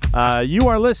roundtable. You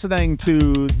are listening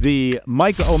to the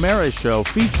Mike O'Mara Show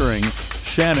featuring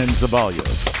Shannon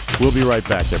Zabaglios. We'll be right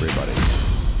back, everybody.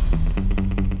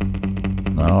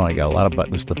 Oh, I got a lot of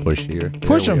buttons to push here.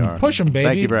 Push them, baby.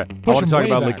 Thank you, Brett. I want to talk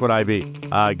about Liquid IV.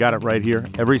 Got it right here.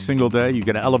 Every single day, you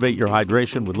can elevate your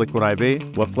hydration with Liquid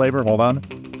IV. What flavor? Hold on.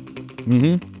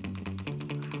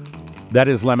 That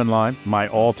is lemon lime, my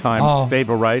all-time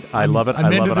favorite. I love it.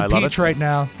 I'm into the peach right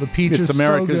now. The peach is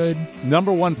America's so good.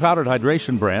 #1 powdered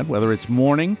hydration brand, whether it's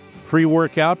morning,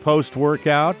 pre-workout,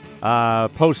 post-workout,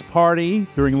 post-party,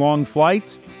 during long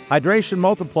flights. Hydration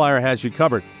Multiplier has you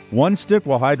covered. One stick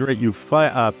will hydrate you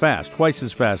fast, twice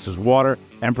as fast as water,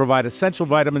 and provide essential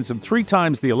vitamins and 3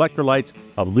 times the electrolytes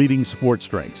of leading sports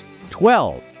drinks.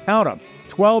 12, count them,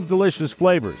 12 delicious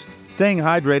flavors. Staying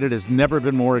hydrated has never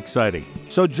been more exciting.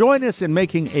 So join us in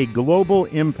making a global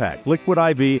impact. Liquid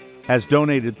IV has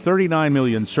donated 39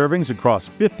 million servings across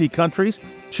 50 countries.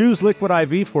 Choose Liquid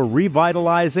IV for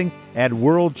revitalizing and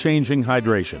world-changing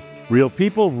hydration. Real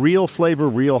people, real flavor,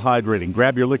 real hydrating.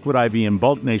 Grab your Liquid IV in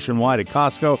bulk nationwide at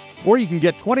Costco, or you can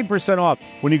get 20% off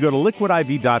when you go to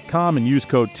liquidiv.com and use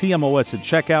code TMOS at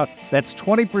checkout. That's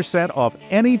 20% off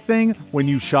anything when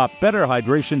you shop Better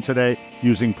Hydration today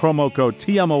using promo code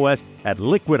TMOS at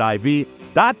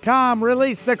liquidiv.com.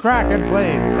 Release the Kraken,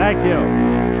 please. Thank you.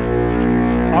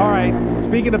 All right.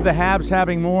 Speaking of the haves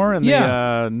having more and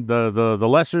the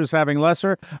lessers having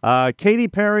lesser, Katy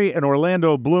Perry and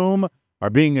Orlando Bloom are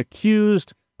being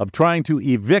accused of trying to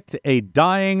evict a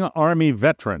dying Army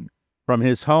veteran from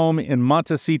his home in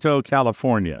Montecito,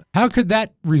 California. How could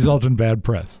that result in bad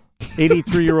press?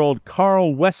 83-year-old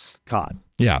Carl Westcott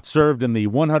served in the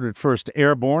 101st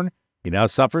Airborne. He now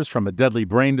suffers from a deadly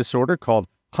brain disorder called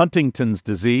Huntington's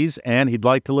disease, and he'd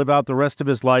like to live out the rest of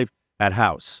his life at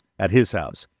his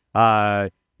house.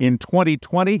 In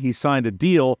 2020, he signed a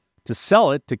deal to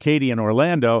sell it to Katy in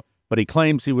Orlando, but he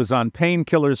claims he was on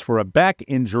painkillers for a back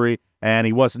injury and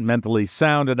he wasn't mentally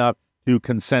sound enough to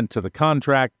consent to the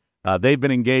contract. They've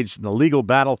been engaged in a legal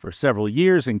battle for several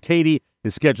years, and Katy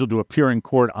is scheduled to appear in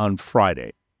court on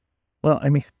Friday. Well, I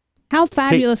mean, how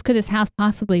fabulous could this house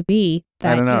possibly be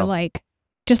that I don't know. You're like,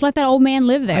 just let that old man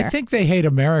live there? I think they hate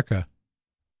America.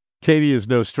 Katy is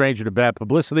no stranger to bad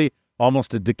publicity.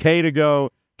 Almost a decade ago,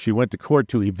 she went to court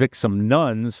to evict some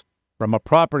nuns from a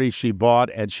property she bought,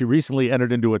 and she recently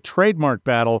entered into a trademark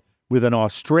battle with an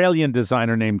Australian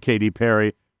designer named Katy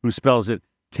Perry, who spells it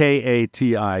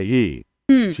Katie.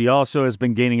 She also has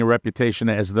been gaining a reputation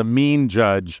as the mean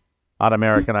judge on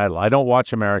American Idol. I don't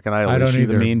watch American Idol. I don't Is she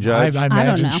either. The mean judge? I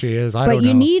imagine she is. I but don't know.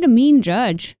 you need a mean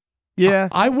judge. Yeah.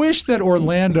 I wish that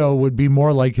Orlando would be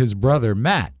more like his brother,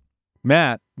 Matt.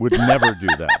 Matt would never do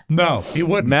that. No, he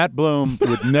wouldn't. Matt Bloom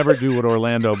would never do what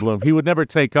Orlando Bloom. He would never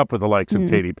take up with the likes of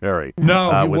Katy Perry. No,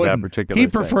 he with wouldn't. that particular He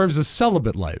thing. prefers a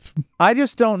celibate life. I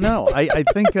just don't know. I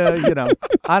think, I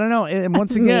don't know. And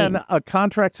once again, a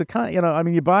contract's a I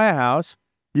mean, you buy a house,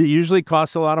 it usually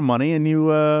costs a lot of money, and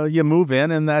you move in,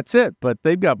 and that's it. But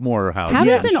they've got more houses. How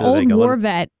does an old war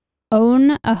vet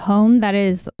own a home that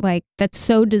is that's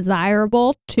so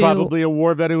desirable to? Probably a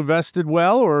war vet who invested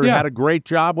well or had a great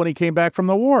job when he came back from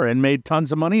the war and made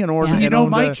tons of money in order. You know,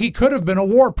 Mike, he could have been a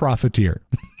war profiteer.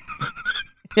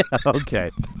 Yeah,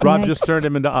 okay. Rob just turned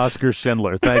him into Oscar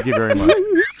Schindler. Thank you very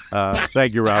much.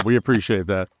 Thank you, Rob. We appreciate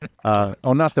that.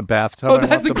 Not the bathtub. Oh,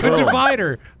 that's a good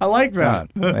divider. I like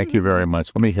that. Thank you very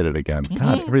much. Let me hit it again.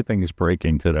 God, everything is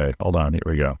breaking today. Hold on. Here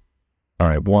we go. All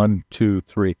right. 1, 2,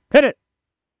 3. Hit it.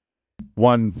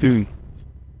 1, 2.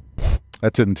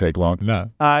 That didn't take long.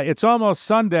 No. It's almost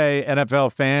Sunday,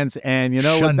 NFL fans, and you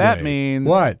know what that Sunday. means?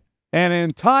 What? An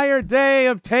entire day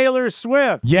of Taylor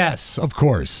Swift. Yes, of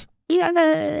course.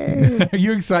 Yay! Are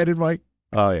you excited, Mike?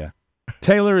 Oh, yeah.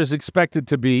 Taylor is expected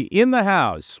to be in the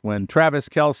house when Travis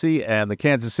Kelce and the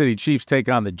Kansas City Chiefs take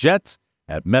on the Jets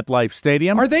at MetLife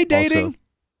Stadium. Are they dating?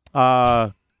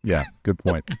 Yeah, good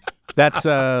point. That's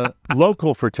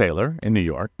local for Taylor in New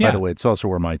York. Yeah. By the way, it's also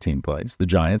where my team plays, the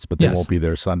Giants, but they Yes. won't be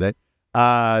there Sunday.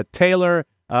 Taylor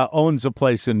owns a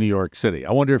place in New York City.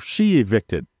 I wonder if she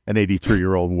evicted an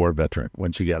 83-year-old war veteran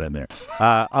when she got in there.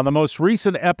 On the most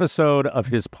recent episode of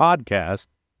his podcast,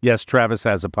 yes, Travis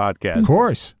has a podcast. Of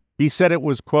course. He said it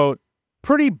was, quote,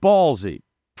 pretty ballsy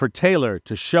for Taylor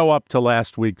to show up to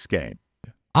last week's game.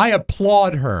 I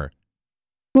applaud her.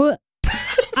 Well,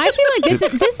 I feel like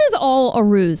this is all a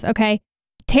ruse, okay?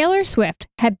 Taylor Swift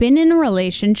had been in a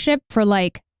relationship for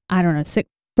like, I don't know,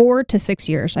 4 to 6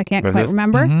 years. I can't quite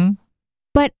remember. Mhm.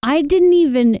 But I didn't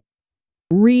even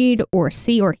read or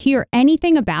see or hear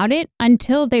anything about it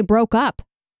until they broke up.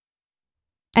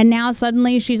 And now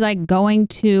suddenly she's like going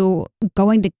to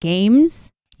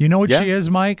games. You know what Yeah. she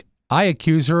is, Mike? I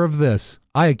accuse her of this.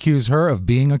 I accuse her of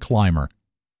being a climber.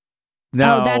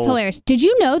 Now, Oh, that's hilarious. Did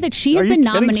you know that she has Are you been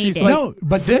kidding? She's nominated? like- No,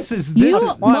 but this is You-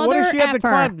 what does she have to Mother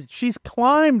climb? She's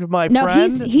climbed, my No,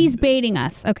 friend. he's baiting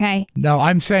us, okay? No,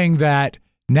 I'm saying that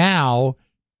now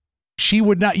she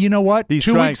would not. You know what? He's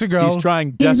 2 trying, weeks ago, he's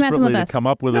trying He's messing desperately with to us. come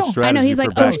up with No, a I know, strategy he's for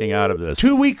like, oh, backing out of this.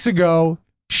 2 weeks ago,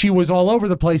 she was all over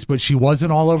the place, but she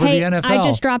wasn't all over Hey, the NFL. I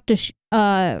just dropped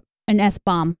an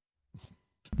S-bomb.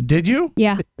 Did you?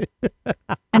 Yeah.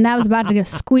 And that was about to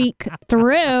squeak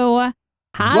through.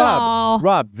 Hello.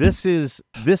 Rob, this is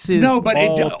No, but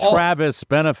all Travis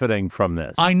benefiting from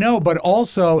this. I know, but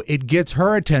also it gets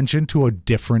her attention to a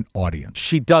different audience.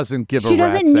 She doesn't give She a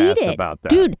rat's doesn't need ass it. about that.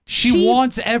 Dude, She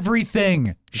wants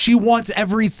everything. She wants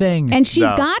everything. and she's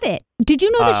No. got it. Did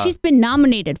you know that she's been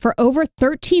nominated for over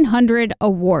 1,300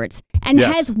 awards and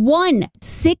Yes. has won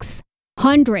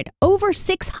 600? Over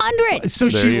 600. So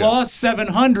There she you go. lost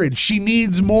 700. She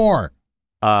needs more.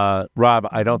 Rob,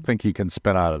 I don't think you can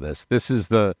spin out of this. This is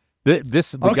the guy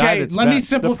Okay, that's let me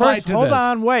simplify it to hold this.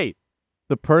 on, wait.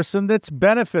 The person that's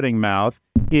benefiting mouth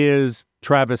is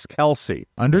Travis Kelce.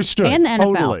 Understood. And the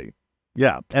NFL. Totally.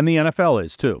 Yeah, and the NFL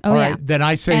is too. Oh, All yeah. right, then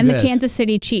I say And this. the Kansas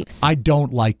City Chiefs. I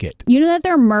don't like it. You know that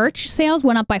their merch sales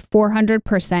went up by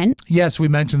 400%? Yes, we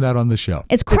mentioned that on the show.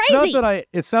 It's crazy.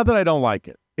 It's not that I don't like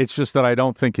it. It's just that I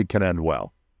don't think it can end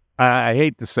well. I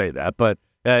hate to say that, but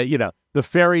the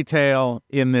fairy tale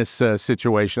in this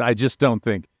situation, I just don't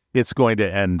think it's going to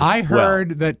end. I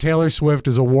heard that Taylor Swift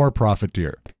is a war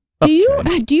profiteer. Do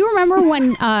you remember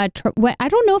when I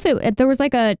don't know if there was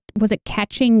was it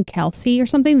Catching Kelsey or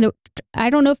something? I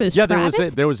don't know if it was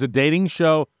Travis. There was a dating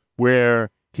show where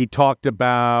he talked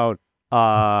about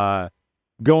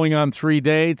going on 3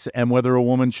 dates and whether a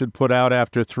woman should put out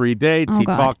after 3 dates. Oh, he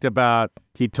God.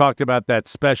 talked about that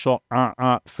special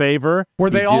favor. Were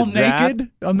He they all did that.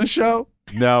 naked on the show?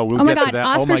 No, we'll Oh my get to God, that.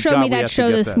 Oscar showed me we that have to show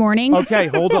get this that. morning. Okay,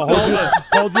 hold your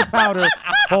powder.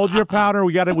 Hold your powder.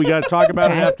 We got to talk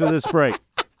about it after this break.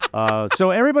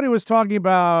 So everybody was talking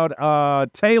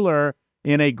about Taylor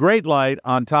in a great light.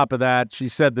 On top of that, she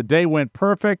said the day went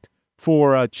perfect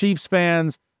for Chiefs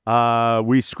fans. We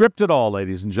scripted all,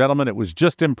 ladies and gentlemen. It was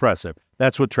just impressive.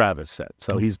 That's what Travis said.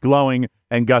 So he's glowing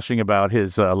and gushing about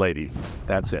his lady.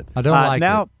 That's it. I don't like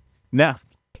now, it. Now,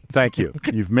 thank you.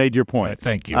 You've made your point.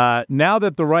 Thank you. Now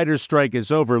that the writer's strike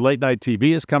is over, late night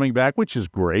TV is coming back, which is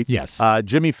great. Yes.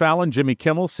 Jimmy Fallon, Jimmy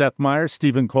Kimmel, Seth Meyers,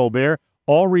 Stephen Colbert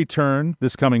all return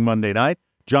this coming Monday night.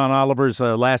 John Oliver's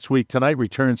Last Week Tonight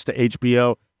returns to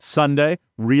HBO Sunday.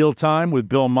 Real Time with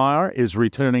Bill Maher is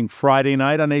returning Friday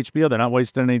night on HBO. They're not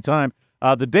wasting any time.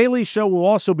 The Daily Show will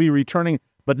also be returning,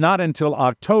 but not until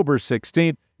October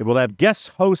 16th. It will have guest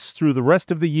hosts through the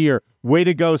rest of the year. Way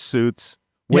to go, Suits.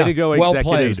 Way Yeah, to go, well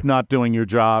executives played. not doing your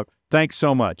job. Thanks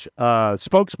so much.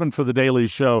 Spokesman for The Daily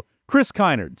Show, Chris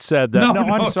Kynard, said that. No,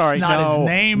 I'm it's sorry. not his no,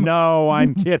 name. No,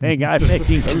 I'm kidding. I'm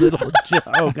making a little joke.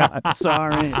 I'm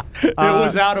sorry. It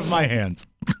was out of my hands.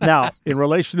 Now, in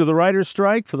relation to the writer's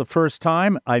strike, for the first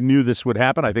time, I knew this would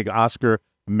happen. I think Oscar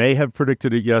may have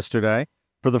predicted it yesterday.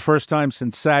 For the first time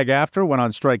since SAG-AFTRA went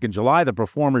on strike in July, the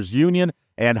Performers Union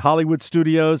and Hollywood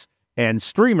studios and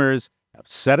streamers have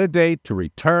set a date to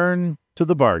return to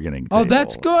the bargaining table. Oh,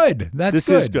 that's good. This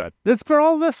is good. It's for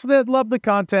all of us that love the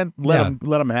content. Let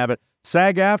them have it.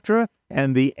 SAG-AFTRA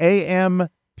and the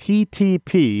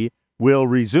AMPTP will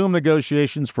resume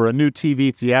negotiations for a new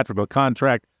TV theatrical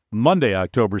contract Monday,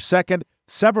 October 2nd.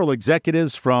 Several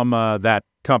executives from that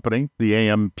company, the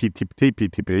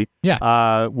AMPTP,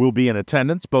 will be in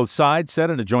attendance. Both sides said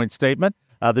in a joint statement.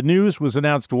 The news was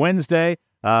announced Wednesday,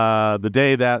 the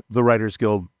day that the Writers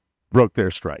Guild broke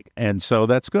their strike. And so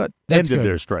that's good. Ended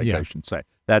their strike, I should say.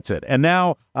 That's it. And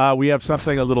now we have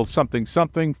something, a little something.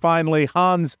 Finally,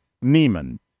 Hans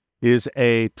Niemann is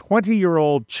a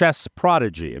 20-year-old chess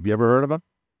prodigy. Have you ever heard of him?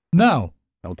 No.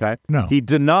 Okay. No. He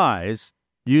denies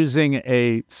using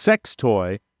a sex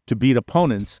toy to beat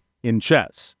opponents in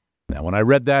chess. Now, when I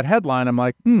read that headline, I'm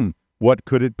like, what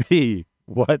could it be?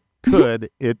 What could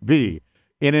it be?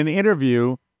 In an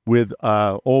interview with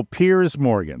old Piers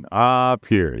Morgan.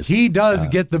 Piers. He does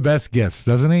get the best gifts,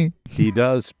 doesn't he? He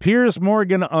does. Piers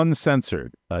Morgan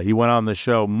Uncensored. He went on the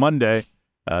show Monday.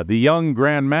 The young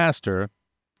grandmaster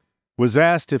was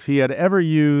asked if he had ever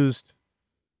used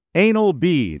anal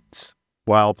beads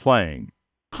while playing.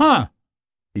 Huh.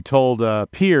 He told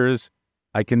Piers,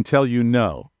 I can tell you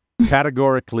no.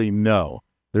 Categorically no.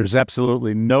 There's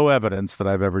absolutely no evidence that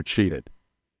I've ever cheated.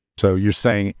 So you're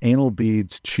saying anal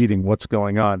beads, cheating, what's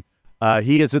going on?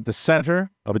 He is at the center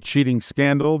of a cheating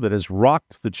scandal that has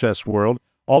rocked the chess world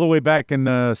all the way back in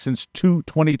since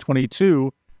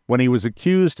 2022 when he was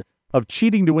accused of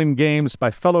cheating to win games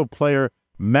by fellow player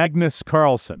Magnus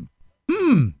Carlsen.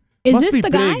 Is Must this be the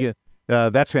big. guy?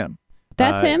 That's him.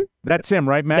 That's him? That's him,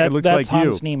 right, Matt? It looks like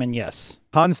Hans you. Niemann, yes.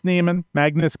 Hans Niemann,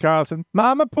 Magnus Carlsen.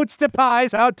 Mama puts the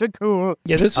pies out to cool.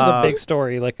 Yeah, this was a big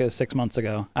story like 6 months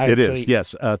ago. It is,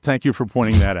 yes. Thank you for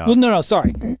pointing that out. Well, no,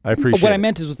 sorry. I appreciate What it. I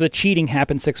meant is the cheating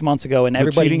happened 6 months ago, and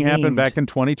everybody The cheating happened back in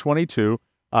 2022.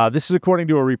 This is according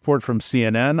to a report from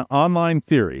CNN. Online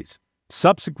theories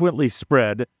subsequently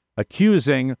spread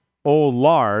accusing old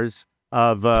Lars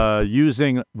of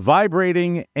using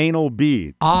vibrating anal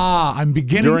beads. I'm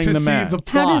beginning to see match. the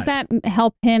plot. How does that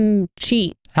help him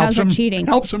cheat? How's that cheating?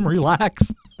 Helps him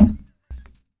relax.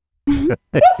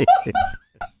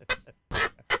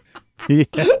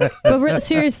 But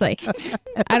seriously,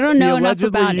 I don't know enough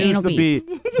about anal beads.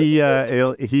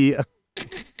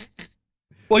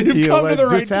 Well, you've come to the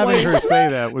right just having place. her say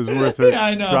that was worth it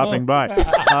I know. dropping by.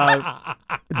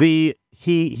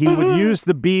 He would use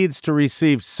the beads to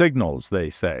receive signals, they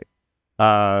say.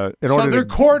 So they're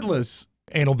cordless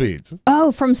anal beads.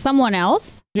 Oh, from someone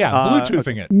else? Yeah,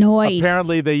 Bluetoothing it. Nice.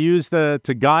 Apparently, they used to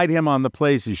guide him on the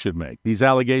plays he should make. These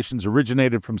allegations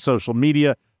originated from social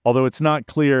media, although it's not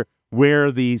clear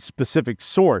where the specific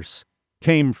source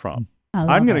came from.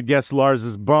 I'm going to guess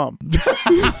Lars's bum. Don't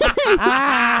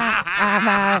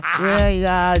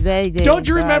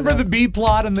you remember the B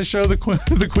plot in the show,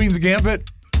 The Queen's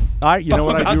Gambit? You know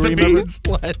what I do remember?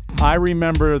 What? I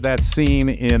remember that scene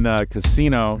in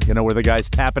Casino, where the guy's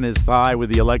tapping his thigh with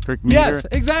the electric meter. Yes,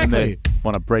 exactly. And they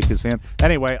want to break his hand.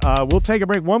 Anyway, we'll take a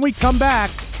break. When we come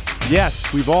back,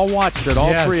 yes, we've all watched it,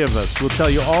 all three of us. We'll tell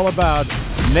you all about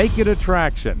Naked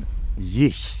Attraction.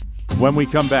 Yeesh. When we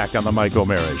come back on the Mike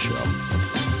O'Mara Show.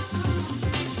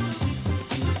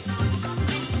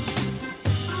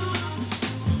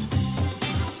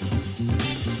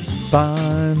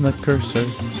 Find the cursor.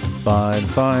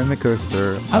 Find the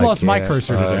cursor. I lost my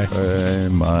cursor today.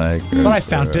 But I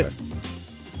found it.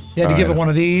 You had to give it one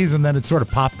of these, and then it sort of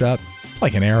popped up. It's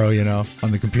like an arrow,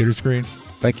 on the computer screen.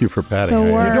 Thank you for patting The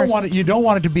me. worst. You don't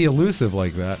want it to be elusive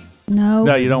like that. No.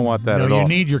 No, you don't want that at all. You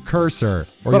need your cursor,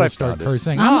 or But you'll I start found it.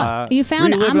 cursing. You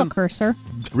found I'm a reliving- cursor.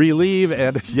 Relieve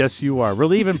and yes, you are.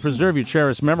 Relieve and preserve your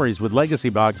cherished memories with Legacy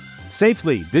Box.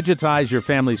 Safely digitize your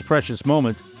family's precious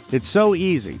moments. It's so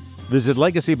easy. Visit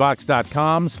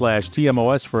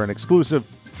legacybox.com/TMOS for an exclusive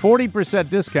 40%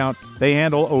 discount. They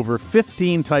handle over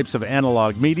 15 types of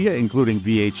analog media, including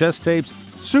VHS tapes,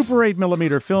 Super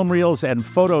 8mm film reels, and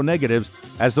photo negatives.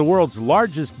 As the world's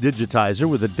largest digitizer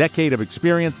with a decade of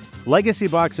experience, Legacy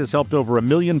Box has helped over 1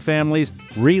 million families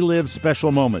relive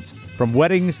special moments, from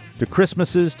weddings to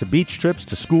Christmases to beach trips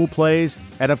to school plays,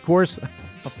 and of course,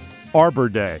 Arbor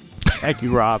Day. Thank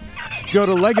you, Rob. Go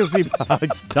to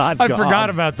legacybox.com. I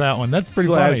forgot about that one. That's pretty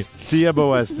funny.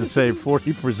 /TMOS to save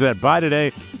 40%. Buy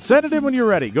today. Send it in when you're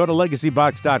ready. Go to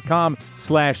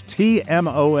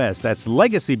legacybox.com/TMOS. That's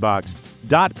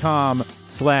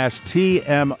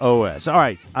legacybox.com/TMOS. All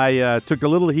right. I took a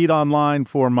little heat online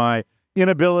for my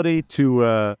inability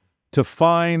to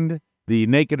find the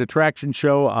Naked Attraction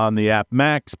show on the app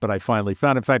Max, but I finally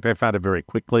found it. In fact, I found it very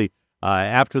quickly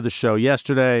after the show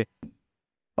yesterday.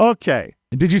 Okay.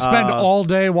 Did you spend all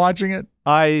day watching it?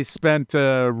 I spent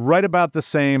right about the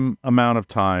same amount of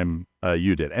time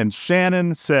you did. And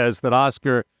Shannon says that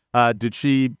Oscar,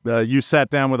 you sat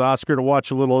down with Oscar to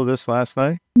watch a little of this last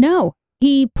night? No,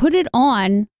 he put it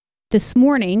on this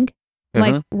morning,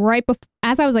 like right before,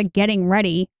 as I was like getting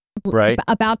ready,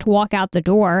 about to walk out the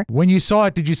door. When you saw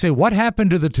it, did you say, "What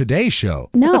happened to the Today Show"?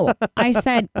 No, I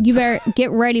said, "You better get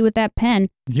ready with that pen."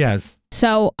 Yes.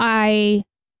 So I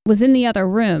was in the other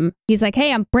room. He's like,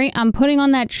 "Hey, I'm putting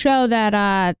on that show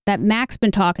that Mac's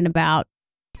been talking about."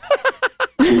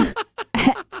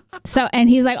 So, and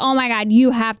he's like, "Oh my God,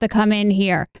 you have to come in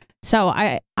here." So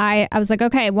I was like,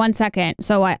 "Okay, 1 second."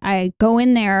 So I go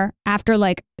in there after,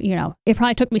 like, you know, it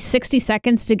probably took me 60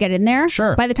 seconds to get in there.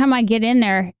 Sure. By the time I get in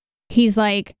there, he's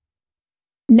like,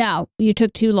 "No, you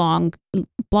took too long,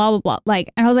 blah, blah, blah."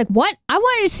 Like, and I was like, "What? I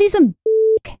wanted to see some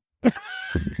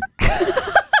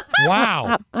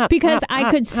Wow. because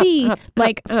I could see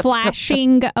like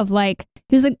flashing of like,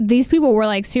 he was like, these people were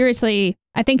like, seriously,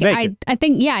 I think naked. I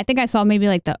think I saw maybe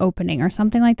like the opening or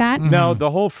something like that. No, the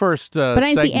whole first But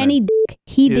I didn't see any dick.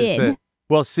 He did.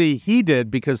 Well, see, he did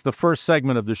because the first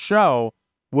segment of the show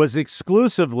was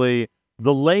exclusively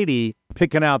the lady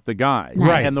picking out the guys. Nice.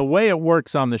 Right. And the way it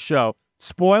works on the show,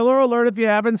 spoiler alert if you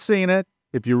haven't seen it,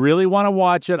 if you really want to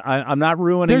watch it, I'm not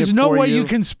ruining There's it no for way you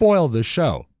can spoil the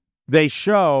show. They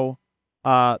show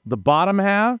the bottom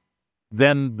half,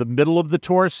 then the middle of the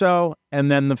torso, and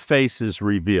then the face is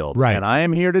revealed. Right. And I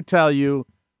am here to tell you,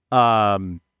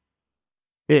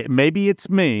 maybe it's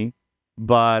me,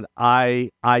 but I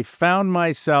found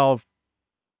myself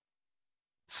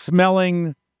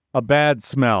smelling a bad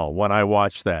smell when I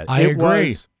watched that. I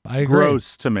agree. Was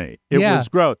gross to me. It was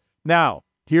gross. Now,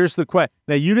 here's the question.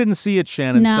 Now, you didn't see it,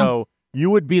 Shannon, No. so you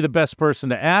would be the best person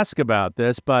to ask about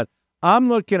this, but I'm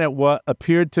looking at what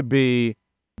appeared to be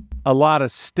a lot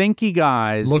of stinky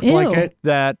guys Looked Ew. like it.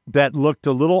 that looked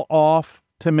a little off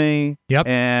to me. Yep.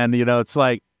 And, you know, it's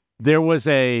like there was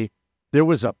a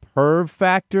perv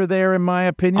factor there, in my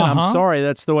opinion. I'm sorry,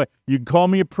 that's the way. You can call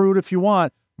me a prude if you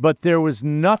want, but there was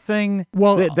nothing.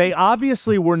 Well, they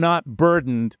obviously were not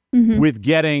burdened with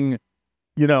getting,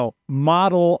 you know,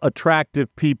 model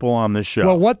attractive people on the show.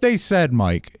 Well, what they said,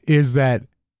 Mike, is that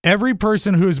every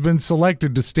person who has been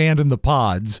selected to stand in the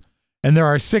pods, and there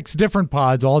are 6 different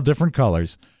pods, all different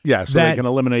colors. Yeah, so they can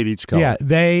eliminate each color. Yeah,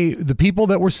 the people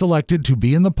that were selected to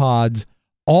be in the pods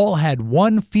all had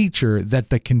one feature that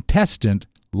the contestant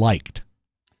liked.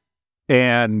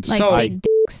 And Like so, big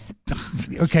dicks.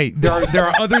 okay, there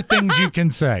are other things you can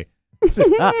say.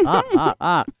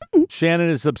 Shannon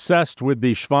is obsessed with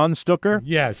the Schwanstucker.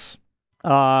 Yes.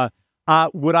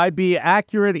 Would I be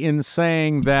accurate in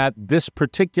saying that this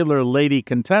particular lady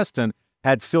contestant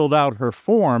had filled out her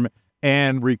form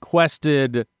and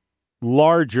requested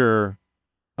larger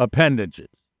appendages?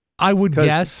 I would 'Cause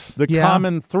guess. the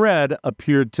common thread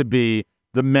appeared to be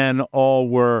the men all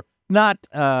were not,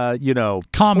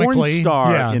 Comically, porn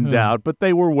star yeah, endowed, but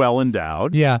they were well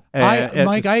endowed. Yeah. And-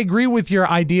 Mike, I agree with your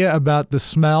idea about the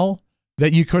smell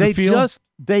that you could feel.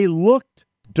 They looked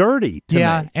dirty to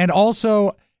me. And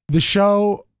also the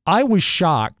show, I was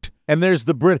shocked. And there's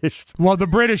the British. Well, the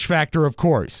British factor, of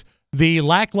course. The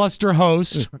lackluster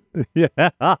host Yeah.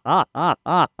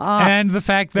 and the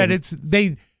fact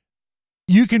that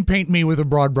you can paint me with a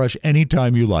broad brush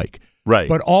anytime you like. Right.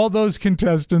 But all those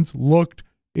contestants looked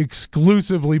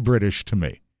exclusively British to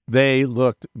me. They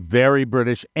looked very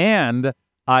British. And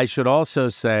I should also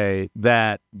say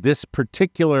that this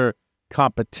particular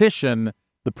competition,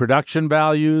 the production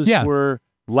values were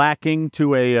lacking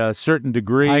to a certain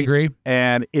degree. I agree.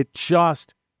 And it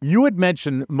just, you had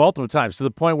mentioned multiple times to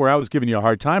the point where I was giving you a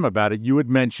hard time about it. You had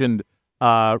mentioned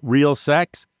real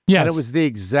sex. Yes. And it was the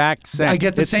exact same. I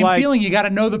get the It's same like, feeling. You got to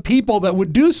know the people that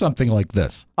would do something like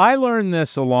this. I learned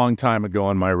this a long time ago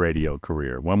in my radio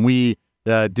career when we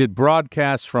did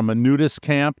broadcasts from a nudist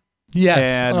camp. Yes.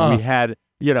 And we had,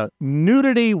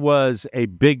 nudity was a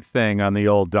big thing on the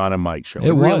old Don and Mike show.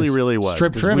 It really, was. really was.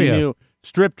 Strip 'Cause trivia. We knew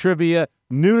strip trivia,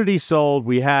 nudity sold.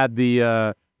 We had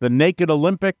the Naked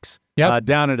Olympics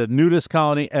down at a nudist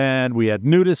colony, and we had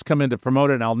nudists come in to promote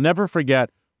it. And I'll never forget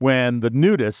when the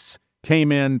nudists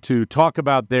came in to talk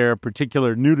about their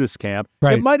particular nudist camp.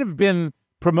 Right. It might have been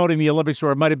promoting the Olympics,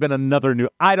 or it might have been another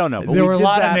I don't know. But There we were a did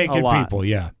lot of that naked lot. people.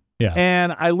 Yeah. Yeah.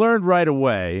 And I learned right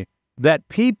away that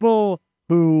people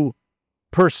who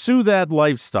pursue that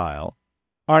lifestyle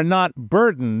are not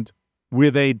burdened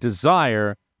with a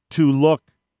desire to look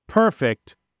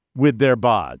perfect with their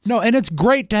bods. No, and it's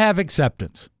great to have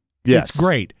acceptance. Yes. It's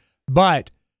great. But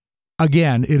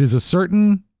again, it is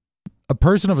a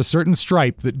person of a certain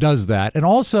stripe that does that. And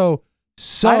also,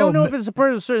 I don't know if it's a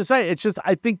person of a certain size. It's just,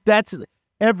 I think that's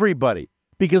everybody.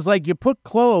 Because, like, you put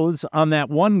clothes on that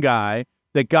one guy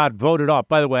that got voted off.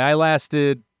 By the way, I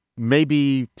lasted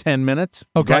maybe 10 minutes.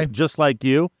 Okay. Just like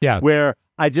you. Yeah. Where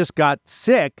I just got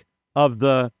sick of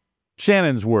the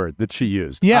Shannon's word that she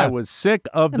used. Yeah. I was sick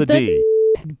of the D.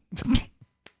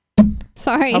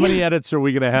 Sorry. How many edits are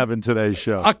we going to have in today's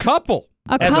show? A couple.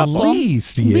 A At couple.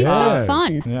 least, It'd be yeah. so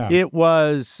fun. Yeah. It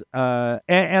was,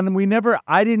 and we never.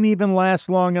 I didn't even last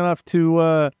long enough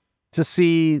to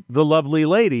see the lovely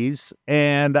ladies,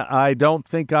 and I don't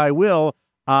think I will.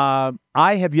 I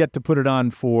have yet to put it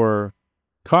on for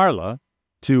Carla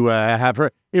to have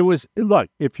her. It was look.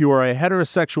 If you are a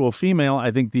heterosexual female,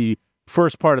 I think the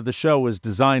first part of the show was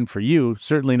designed for you.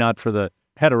 Certainly not for the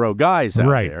hetero guys out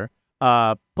Right. there.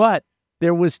 But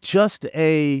there was just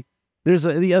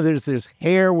there's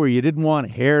hair where you didn't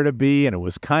want hair to be, and it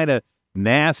was kind of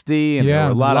nasty. And Yeah, there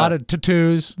were a lot of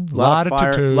tattoos. A lot of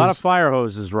tattoos. a lot of fire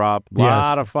hoses, Rob. A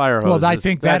lot of fire hoses. Well, I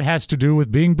think that has to do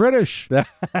with being British. that's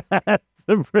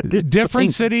the British Different thing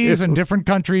cities to and do. different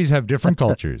countries have different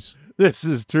cultures. This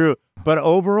is true. But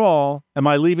overall, am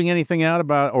I leaving anything out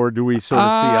about, or do we sort of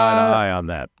see eye to eye on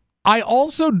that? I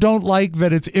also don't like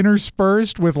that it's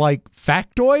interspersed with like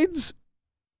factoids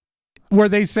where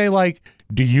they say like,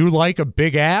 do you like a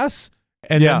big ass?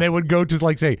 And Yeah. then they would go to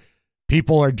like say,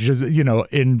 people are just,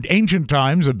 in ancient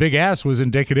times, a big ass was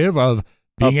indicative of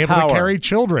being Of able power. to carry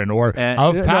children or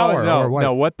of power. No, or what.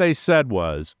 no, what they said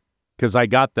was, because I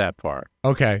got that part,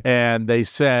 Okay. and they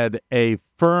said a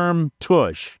firm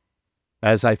tush,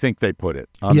 as I think they put it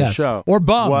on Yes. the show, Or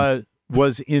bum.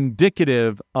 was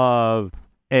indicative of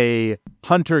a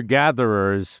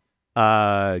hunter-gatherer's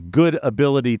good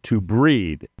ability to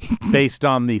breed based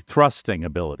on the thrusting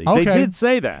ability. Okay. They did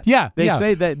say that. Yeah, They yeah.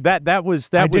 say that was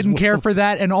that I was didn't care for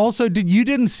that. And also, you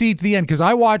didn't see to the end because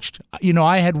I watched,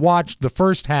 I had watched the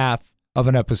first half of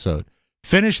an episode,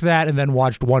 finished that, and then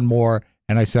watched one more,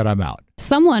 and I said, I'm out.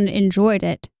 Someone enjoyed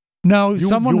it. No, You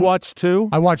watched two?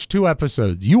 I watched 2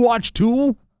 episodes. You watched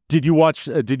 2? Did you watch?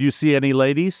 Did you see any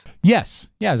ladies? Yes.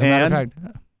 Yeah, as a matter of And?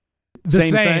 fact. The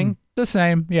Same thing? The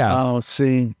same, yeah. Oh,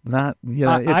 see, not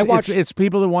I watched- it's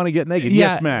people that want to get naked. Yeah.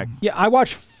 Yes, Mac. Yeah, I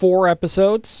watched 4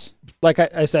 episodes. Like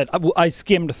I said, I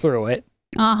skimmed through it,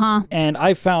 and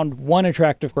I found one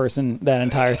attractive person that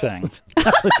entire thing.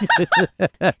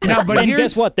 Now, but And here's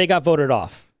guess what? They got voted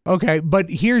off. okay, but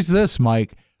here's this,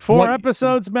 Mike. 4 What-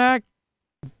 episodes, Mac.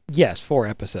 Yes, 4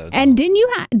 episodes. And didn't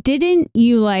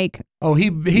you like Oh, he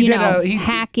did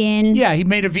hack in? Yeah, he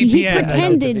made a VPN. He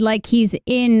pretended like he's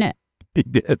in He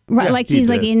did. right, Yeah, like he he's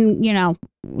like did. in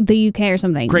the UK or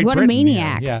something. Great What Britain, a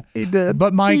maniac! Yeah. He did.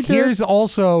 But Mike, He did. here's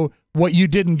also what you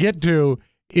didn't get to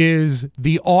is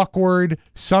the awkward,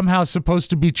 somehow supposed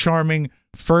to be charming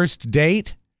first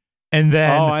date, and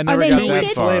then Oh, I never they got naked?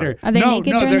 that far. later. Are they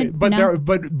naked during they're- the- but no? they're-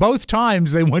 but both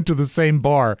times they went to the same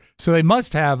bar, so they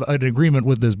must have an agreement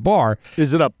with this bar.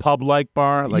 Is it a pub-like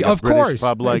bar? Like of a British course,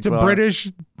 pub-like it's a bar?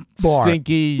 British bar.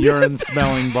 Stinky,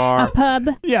 urine-smelling A bar. pub.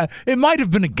 Yeah, it might have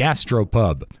been a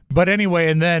gastropub, but anyway,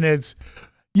 and then it's,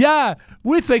 yeah,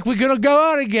 we think we're gonna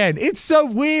go out again. It's so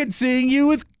weird seeing you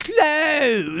with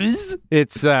clothes.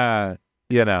 It's the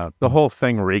whole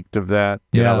thing reeked of that.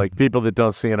 You Yeah. know, like people that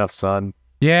don't see enough sun.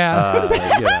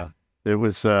 Yeah. It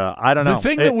was. I don't know. The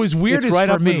thing that was weirdest it's right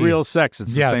for up me- with real sex.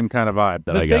 It's Yeah. the same kind of vibe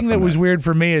that I The got thing that from was weird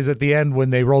for me is at the end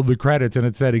when they rolled the credits and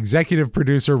it said executive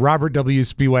producer Robert W.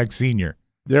 Spiewak Sr.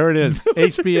 There it is.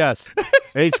 HBS.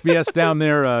 HBS down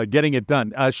there getting it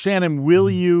done. Shannon, will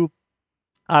you,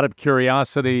 out of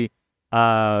curiosity,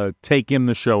 take in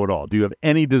the show at all? Do you have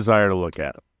any desire to look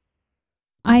at it?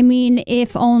 I mean,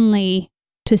 if only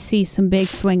to see some big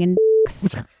swinging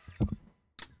dicks.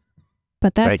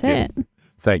 But that's Thank it.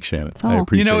 Thanks, Shannon. That's I all.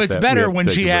 appreciate it's that. We better have to when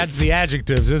take she a break. adds the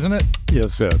adjectives, isn't it?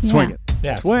 Yes, swing Yeah. it.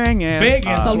 Yeah. Swing it. Big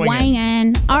and So swinging.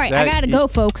 swinging. All right, I That- gotta go,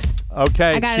 folks.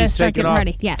 Okay, I gotta she's start taking getting off.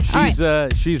 ready. Yes. All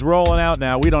right. She's rolling out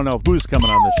now. We don't know who's coming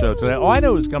on the show today. Oh, I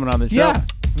know who's coming on the show. Yeah.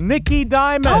 Nikki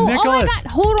Diamond. Oh my Nicholas.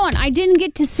 God! Hold on, I didn't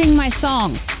get to sing my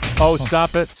song. Oh,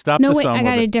 stop it. Stop No, the wait, song. I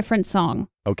got with a it. different song.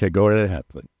 Okay, go right ahead,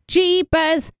 please.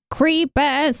 Jeepers,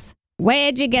 creepers,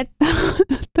 where'd you get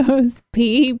those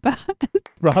peepers?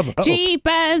 Bravo.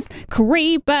 Jeepers,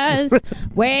 creepers,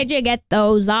 where'd you get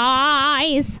those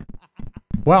eyes?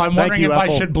 Well, I'm wondering you, if I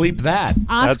Apple. should bleep that.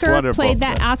 Oscar wonderful. played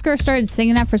that. Oscar started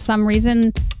singing that for some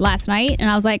reason last night,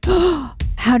 and I was like, oh,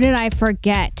 how did I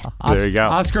forget? There you go.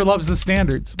 Oscar loves the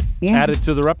standards. Yeah. Add it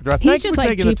to the repertoire. He's Thanks just for like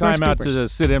taking the Jeepers time out Creepers. to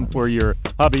sit in for your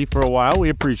hubby for a while. We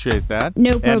appreciate that.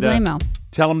 No And, problemo.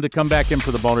 tell him to come back in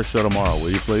for the bonus show tomorrow, will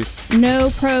you please? No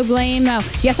problemo.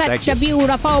 You're Thank such a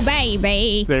beautiful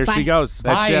baby. There Bye. she goes.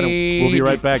 That's Bye. Shannon. We'll be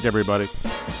right back, everybody.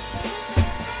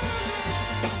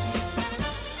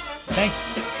 Thanks.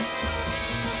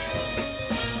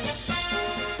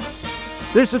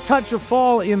 There's a touch of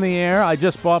fall in the air. I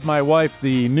just bought my wife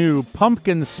the new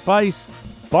pumpkin spice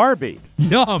Barbie.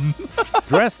 Yum.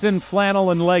 Dressed in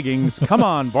flannel and leggings. Come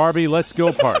on, Barbie, let's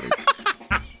go party.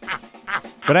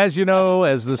 But as you know,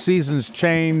 as the seasons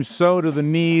change, so do the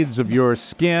needs of your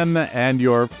skin and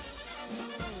your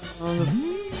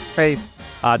face.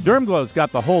 DermGlow's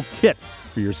got the whole kit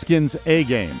for your skin's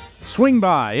A-game. Swing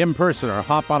by in person or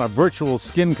hop on a virtual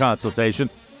skin consultation.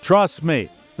 Trust me,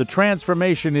 the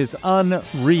transformation is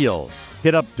unreal.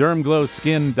 Hit up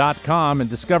DermGlowSkin.com and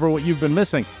discover what you've been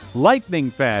missing. Lightning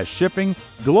fast shipping,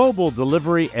 global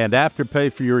delivery, and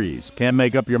afterpay for your ease. Can't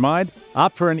make up your mind?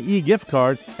 Opt for an e-gift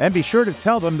card and be sure to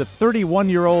tell them that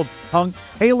 31-year-old punk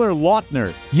Taylor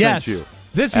Lautner sent you.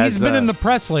 He's been in the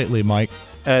press lately, Mike.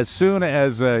 As soon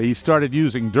as he started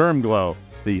using DermGlow,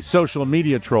 the social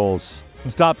media trolls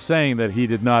stopped saying that he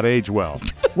did not age well.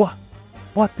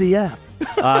 What the F?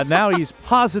 Now he's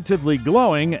positively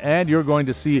glowing, and you're going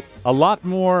to see a lot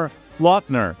more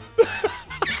Lautner.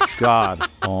 God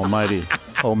almighty.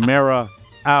 O'Mara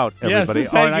out, everybody.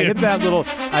 Yes, all right, I hit that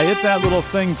little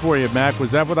thing for you, Mac.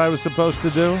 Was that what I was supposed to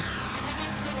do?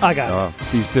 I got it.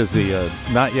 He's busy.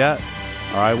 Not yet.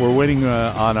 All right, we're waiting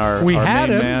on our main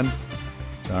man.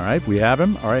 All right, we have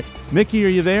him. All right. Mickey, are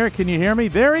you there? Can you hear me?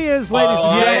 There he is, ladies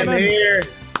and gentlemen. I'm here.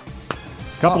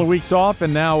 Couple of weeks off,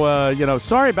 and now,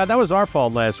 sorry about that. Was our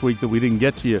fault last week that we didn't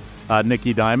get to you,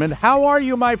 Nicky Diamond. How are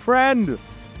you, my friend?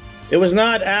 It was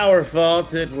not our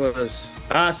fault. It was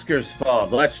Oscar's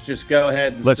fault. Let's just go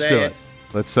ahead and say it.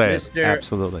 Let's say Mr. it.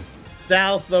 Absolutely.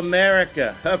 South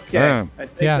America. Okay. I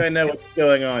think I know what's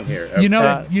going on here.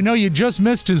 Okay. You just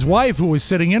missed his wife, who was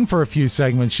sitting in for a few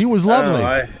segments. She was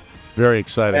lovely. Very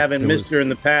excited. I haven't missed her in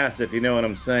the past, if you know what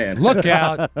I'm saying. Look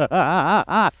out.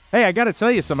 Hey, I got to tell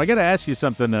you something. I got to ask you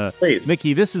something, Please.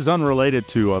 Mickey. This is unrelated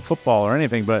to football or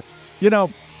anything, but,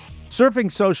 surfing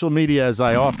social media as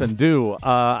I often do,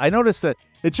 I noticed that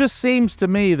it just seems to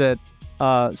me that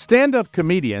stand-up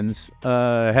comedians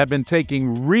have been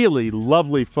taking really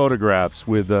lovely photographs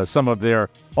with some of their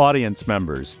audience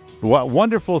members.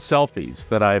 Wonderful selfies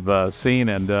that I've seen,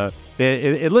 and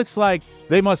it looks like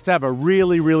they must have a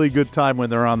really, really good time when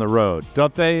they're on the road.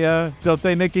 Don't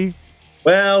they, Nicky?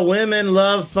 Well, women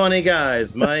love funny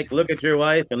guys, Mike. Look at your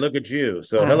wife and look at you.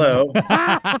 So, hello.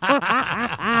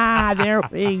 There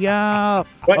we go.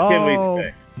 What can we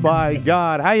say? My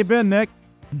God. How you been, Nick?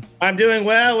 I'm doing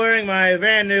well, wearing my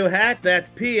brand new hat. That's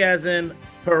P as in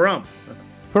Pahrump.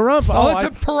 Pahrump. It's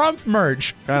a Pahrump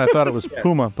merch. Kind of thought it was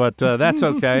Puma, but that's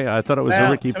okay. I thought it was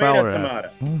a Ricky Fowler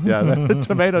hat. Yeah,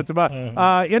 tomato.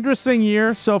 Interesting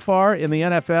year so far in the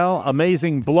NFL.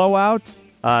 Amazing blowouts,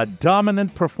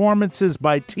 dominant performances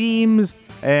by teams,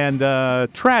 and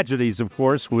tragedies, of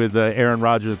course, with Aaron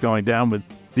Rodgers going down with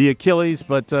the Achilles.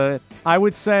 But I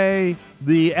would say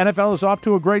the NFL is off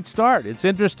to a great start. It's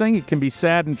interesting. It can be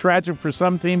sad and tragic for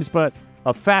some teams, but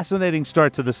a fascinating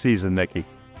start to the season, Nicky.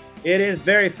 It is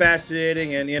very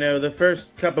fascinating, and the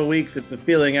first couple of weeks it's a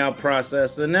feeling out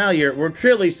process, and now we're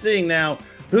truly seeing now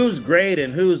who's great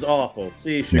and who's awful.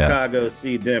 See Chicago,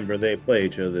 see Denver, they play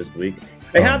each other this week.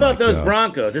 Hey, how about those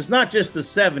Broncos? It's not just the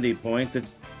 70 points.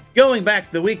 It's going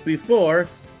back the week before,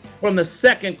 from the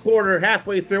second quarter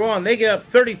halfway through on, they get up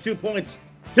 32 points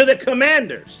to the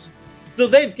Commanders. So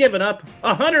they've given up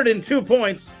 102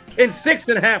 points in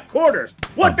 6.5 quarters.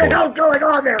 What the hell's going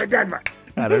on there in Denver?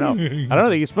 I don't know. I don't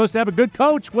think you're supposed to have a good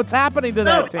coach. What's happening to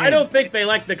that team? I don't think they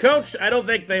like the coach. I don't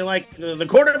think they like the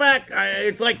quarterback.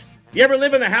 It's like, you ever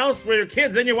live in the house where your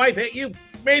kids and your wife hit you?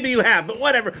 Maybe you have, but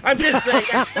whatever. I'm just saying,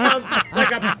 that sounds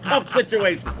like a tough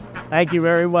situation. Thank you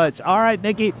very much. All right,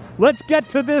 Nicky, let's get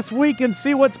to this week and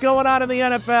see what's going on in the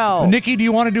NFL. Nicky, do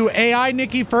you want to do AI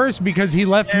Nicky first? Because he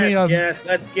left me a... Yes,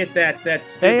 let's get that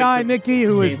AI Nicky,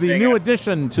 who is the new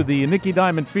addition to the Nicky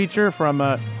Diamond feature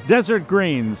from Desert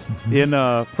Greens in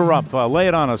Pahrump. Lay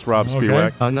it on us, Rob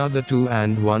Spiewak. Another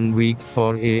 2-1 week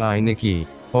for AI Nicky.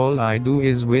 All I do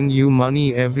is win you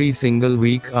money every single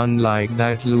week, unlike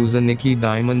that loser Nicky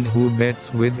Diamond who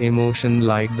bets with emotion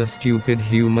like the stupid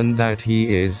human that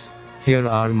he is. Here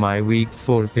are my week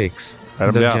 4 picks.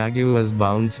 The Jaguars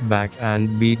bounce back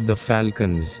and beat the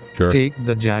Falcons. Sure. Take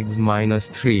the Jags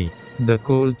 -3. The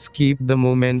Colts keep the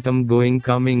momentum going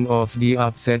coming off the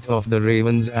upset of the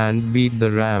Ravens and beat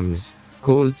the Rams.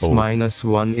 Colts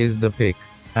 -1 is the pick.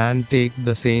 And take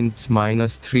the Saints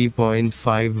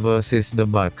 -3.5 versus the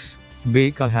Bucks.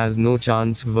 Baker has no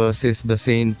chance versus the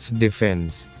Saints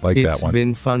defense. It's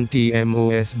been fun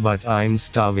TMOS, but I'm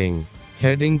starving.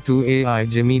 Heading to AI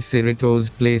Jimmy Cerrito's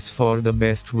place for the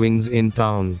best wings in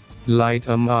town. Light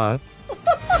 'em up.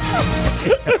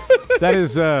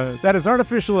 That is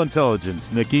artificial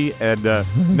intelligence, Nikki. And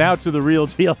now to the real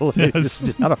deal, ladies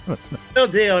and gentlemen. Real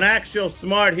deal, an actual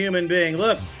smart human being.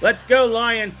 Look, let's go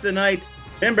Lions tonight.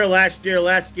 Remember last year,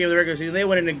 last game of the regular season, they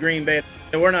went into Green Bay.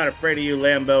 We're not afraid of you,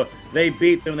 Lambeau. They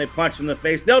beat them. They punched them in the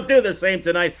face. They'll do the same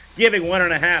tonight, giving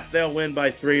 1.5. They'll win by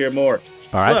 3 or more.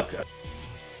 All right. Look,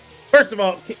 first of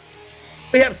all,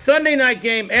 we have Sunday night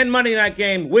game and Monday night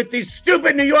game with these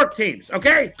stupid New York teams,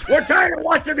 okay? We're tired of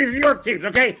watching these New York teams,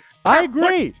 okay? I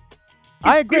agree.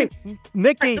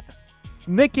 Nikki,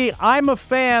 I'm a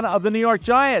fan of the New York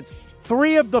Giants.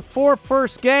 3 of the 4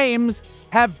 first games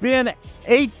have been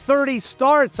 8:30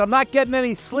 starts. I'm not getting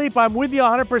any sleep. I'm with you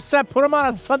 100%. Put them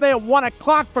on a Sunday at 1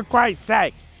 o'clock, for Christ's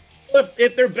sake.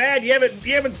 If they're bad, you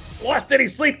haven't lost any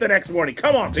sleep the next morning.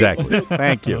 Come on, exactly. people.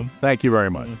 Thank you very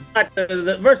much.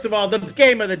 First of all, the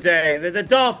game of the day, the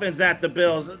Dolphins at the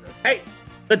Bills. Hey,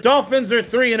 the Dolphins are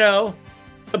 3-0.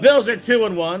 The Bills are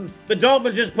 2-1. The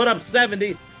Dolphins just put up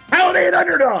 70. How are they an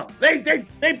underdog? They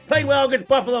played well against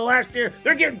Buffalo last year.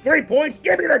 They're getting 3 points.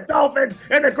 Give me the Dolphins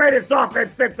and the greatest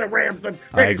offense since the Rams.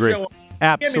 I agree.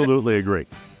 Absolutely agree.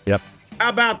 Yep. How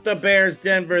about the Bears,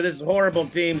 Denver? This is a horrible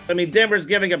team. I mean, Denver's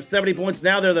giving up 70 points.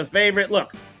 Now they're the favorite.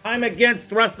 Look, I'm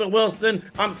against Russell Wilson.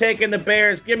 I'm taking the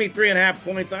Bears. Give me 3.5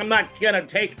 points. I'm not going to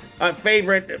take a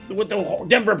favorite with the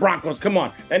Denver Broncos. Come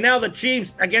on. And now the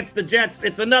Chiefs against the Jets.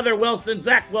 It's another Wilson,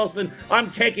 Zach Wilson.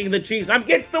 I'm taking the Chiefs. I'm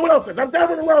against the Wilsons. I'm done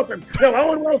with the Wilsons. No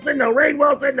Owen Wilson. No Rain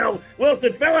Wilson. No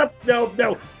Wilson Phillips. No.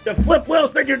 The Flip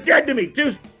Wilson. You're dead to me.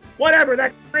 Whatever,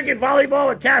 that freaking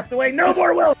volleyball and Castaway. No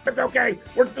more Wilsons, okay?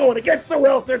 We're going against the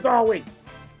Wilsons all week.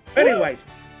 Anyways,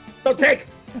 so take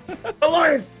the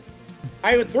Lions.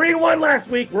 I had 3-1 last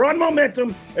week. We're on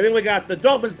momentum. And then we got the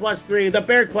Dolphins +3, the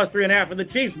Bears +3.5, and the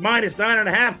Chiefs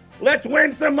 -9.5. Let's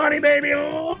win some money, baby.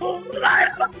 Oh,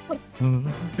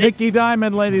 Nikki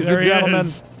Diamond, ladies and gentlemen.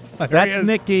 That's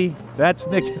Nikki. That's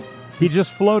Nikki. He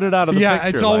just floated out of the picture. Yeah,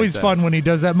 it's always fun when he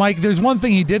does that. Mike, there's one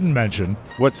thing he didn't mention.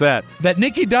 What's that? That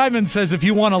Nikki Diamond says if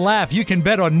you want to laugh, you can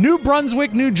bet on New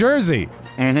Brunswick, New Jersey.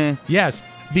 Mm-hmm. Yes.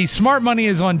 The smart money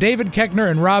is on David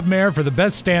Koechner and Rob Mayer for the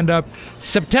best stand-up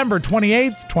September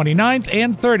 28th, 29th,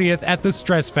 and 30th at the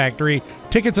Stress Factory.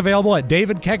 Tickets available at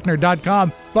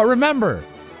davidkoechner.com. But remember,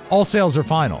 all sales are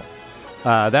final.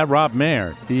 That Rob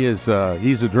Mayer, he's a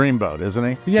dreamboat, isn't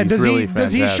he? Yeah, he's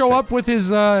does he show up with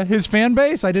his fan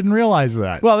base? I didn't realize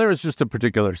that. Well, there was just a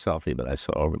particular selfie that I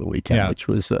saw over the weekend, which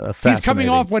was fascinating. He's coming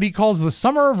off what he calls the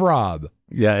Summer of Rob.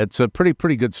 Yeah, it's a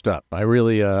pretty good stuff. I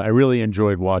really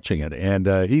enjoyed watching it, and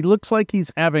he looks like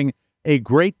he's having a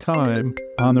great time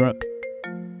on the road.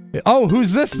 Oh,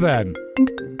 who's this then?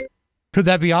 Could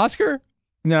that be Oscar?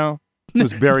 No, it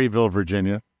was Berryville,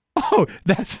 Virginia. Oh,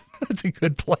 that's a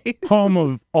good place. Home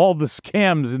of all the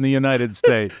scams in the United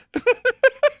States.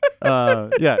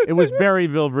 Yeah, it was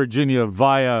Berryville, Virginia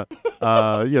via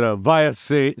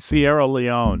Sierra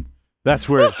Leone. That's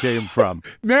where it came from.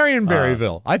 Marion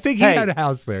Berryville. I think he had a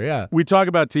house there, yeah. We talk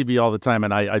about TV all the time,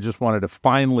 and I just wanted to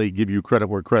finally give you credit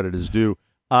where credit is due.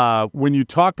 When you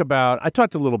talk about, I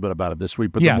talked a little bit about it this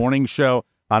week, but the morning show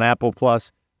on Apple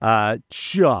Plus,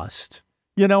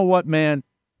 you know what, man?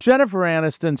 Jennifer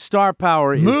Aniston, star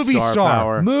power is movie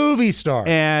star. Movie star.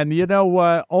 And you know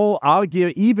what? I'll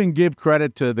give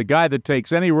credit to the guy that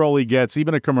takes any role he gets,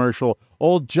 even a commercial.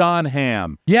 Old John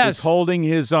Hamm is holding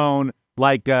his own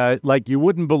like you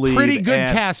wouldn't believe. Pretty good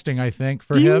casting, I think,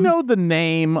 for him. Do you know the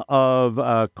name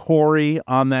of Corey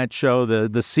on that show, the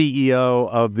CEO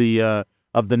of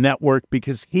the network?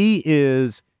 Because he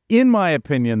is, in my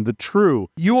opinion, the true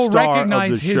You will star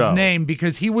recognize of the his show. name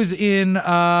because he was in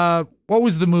what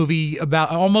was the movie about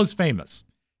Almost Famous?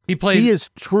 He is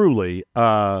truly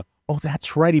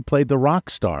that's right. He played the rock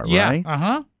star, right?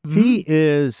 Uh-huh. Mm-hmm. He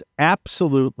is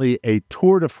absolutely a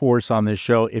tour de force on this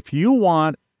show. If you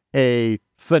want a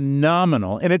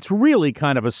phenomenal, and it's really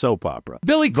kind of a soap opera.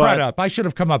 Billy Crudup. I should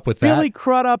have come up with that. Billy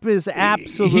Crudup is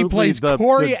absolutely He plays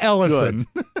Corey Ellison.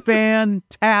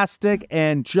 Fantastic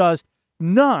and just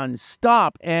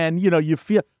non-stop. And, you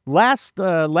feel last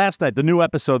night, the new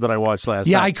episode that I watched last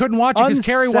night. Yeah, I couldn't watch it because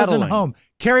Carrie wasn't home.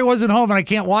 Carrie wasn't home, and I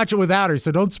can't watch it without her,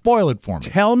 so don't spoil it for me.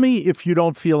 Tell me if you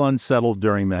don't feel unsettled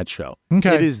during that show.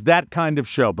 Okay. It is that kind of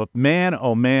show. But man,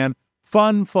 oh man,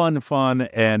 fun.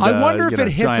 And I wonder if it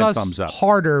hits us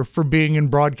harder for being in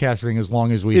broadcasting as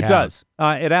long as we have. It does.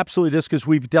 It absolutely does, because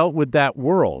we've dealt with that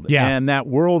world. Yeah. And that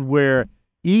world where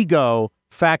ego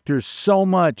factors so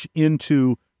much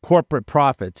into corporate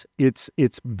profits. It's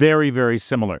very, very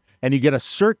similar. And you get a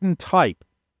certain type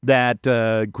that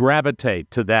gravitate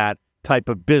to that type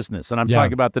of business. And I'm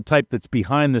talking about the type that's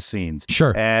behind the scenes.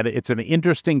 Sure. And it's an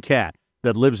interesting cat.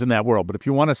 that lives in that world. But if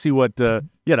you want to see what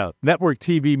network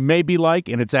TV may be like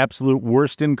in its absolute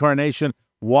worst incarnation,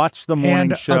 watch the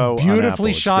morning show. A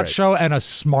beautifully shot show and a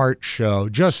smart show.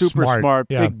 Just super smart,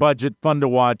 yeah. Big budget, fun to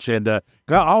watch. And I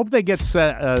hope they get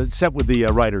set with the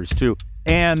writers too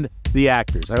and the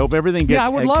actors. I hope everything gets. Yeah, I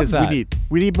would love that.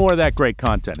 We need more of that great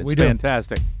content. It's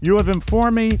fantastic. You have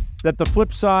informed me that the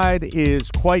flip side is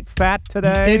quite fat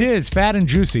today. It is fat and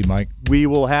juicy, Mike. We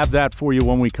will have that for you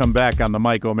when we come back on the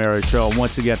Mike O'Mara Show. And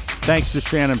once again, thanks to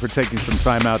Shannon for taking some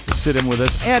time out to sit in with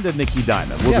us, and to Nikki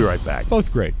Diamond. We'll be right back.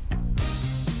 Both great.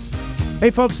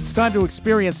 Hey, folks, it's time to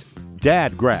experience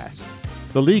Dad Grass,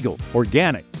 the legal,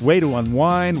 organic way to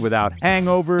unwind without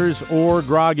hangovers or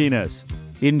grogginess.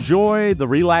 Enjoy the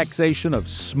relaxation of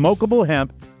smokable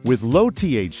hemp with low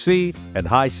THC and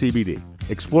high CBD.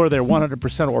 Explore their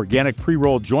 100% organic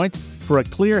pre-rolled joints for a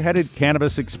clear-headed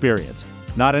cannabis experience.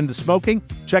 Not into smoking?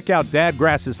 Check out Dad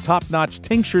Grass's top-notch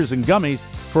tinctures and gummies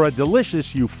for a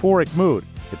delicious euphoric mood.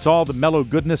 It's all the mellow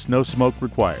goodness, no smoke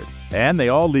required. And they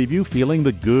all leave you feeling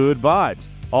the good vibes.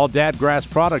 All Dad Grass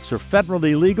products are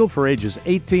federally legal for ages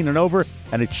 18 and over,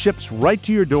 and it ships right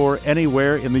to your door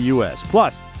anywhere in the U.S.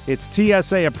 Plus, it's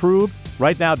TSA approved.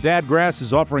 Right now, Dad Grass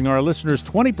is offering our listeners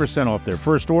 20% off their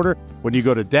first order when you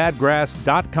go to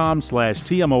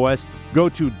dadgrass.com/TMOS. Go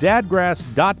to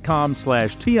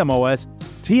dadgrass.com/TMOS.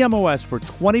 TMOS for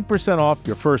 20% off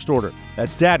your first order.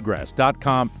 That's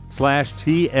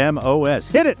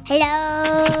dadgrass.com/TMOS. Hit it. Hello.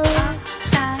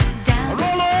 Upside down.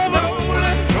 Roll over.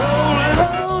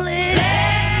 Roll it.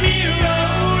 Let me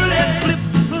roll it. Flip,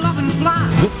 flop, and fly.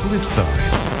 The flip side.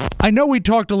 I know we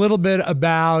talked a little bit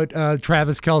about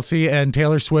Travis Kelce and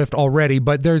Taylor Swift already,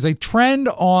 but there's a trend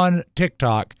on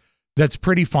TikTok that's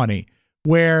pretty funny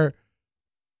where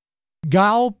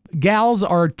gals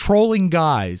are trolling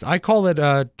guys. I call it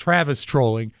Travis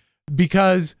trolling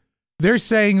because they're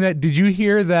saying that, did you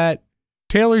hear that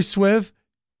Taylor Swift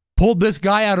pulled this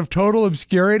guy out of total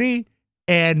obscurity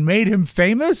and made him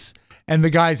famous? And the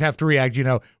guys have to react,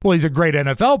 well, he's a great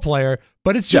NFL player,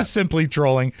 but it's just simply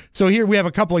trolling. So here we have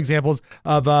a couple examples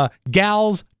of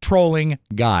gals trolling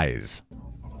guys.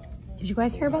 Did you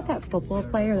guys hear about that football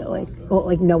player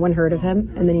that no one heard of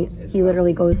him, and then he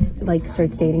literally goes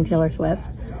starts dating Taylor Swift,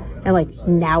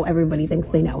 and now everybody thinks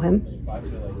they know him.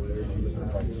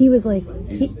 He was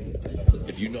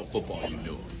if you know football, you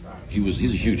knew him.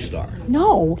 He's a huge star.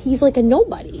 No, he's like a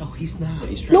nobody. No, he's not.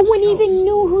 He's no one even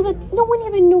knew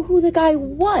who the guy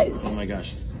was. Oh my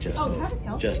gosh, Jess. Travis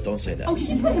Kelce? Jess, don't say that. Oh,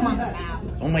 she put him on the map.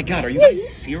 Oh my God, are you guys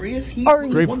serious? He's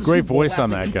great voice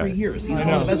on that guy. He's one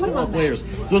of the best football players.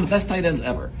 He's one of the best tight ends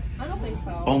ever. I don't think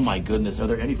so. Oh my goodness, are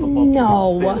there any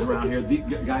football fans around here?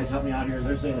 Guys, help me out here.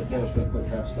 They're saying that Taylor's going to put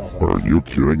Travis Kelce. Are you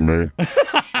kidding me?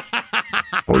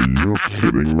 Are you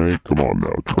kidding me? Come on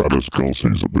now. Travis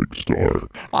Kelce's a big star.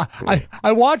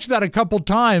 I watched that a couple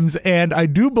times, and I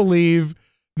do believe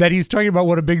that he's talking about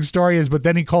what a big star he is, but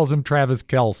then he calls him Travis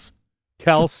Kelce.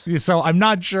 So I'm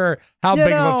not sure how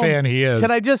big of a fan he is.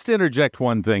 Can I just interject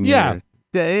one thing? Yeah.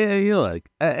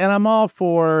 And I'm all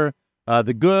for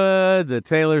the good that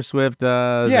Taylor Swift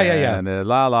does. And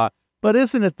la. But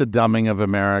isn't it the dumbing of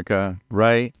America,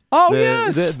 right? Oh,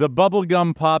 yes. The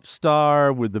bubblegum pop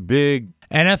star with the big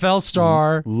NFL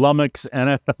star, lummox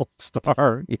NFL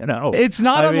star. It's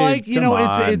not unlike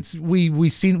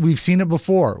we've seen it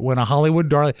before when a Hollywood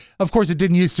darling. Of course, it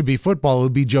didn't used to be football; it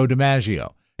would be Joe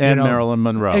DiMaggio and Marilyn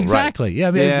Monroe. Exactly.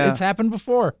 Right. Yeah, it's happened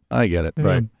before. I get it.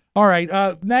 Right. All right,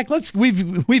 Mac.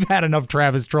 We've had enough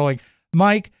Travis trolling.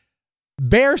 Mike,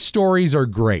 bear stories are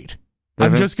great.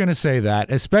 I'm just going to say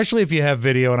that, especially if you have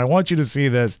video, and I want you to see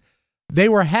this. They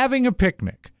were having a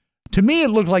picnic. To me, it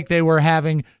looked like they were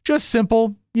having just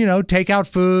simple, takeout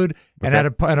food and at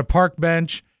a park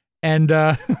bench. And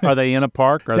are they in a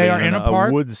park? They are in a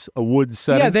park. A woods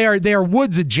setting? Yeah, they are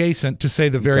woods adjacent, to say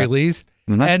the very least.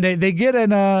 Mm-hmm. And they get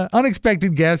an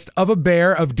unexpected guest of a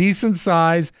bear of decent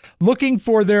size looking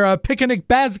for their picnic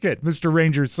basket, Mr.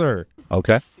 Ranger, sir.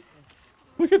 Okay.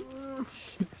 Look at.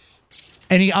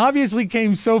 And he obviously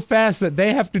came so fast that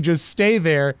they have to just stay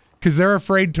there because they're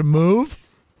afraid to move.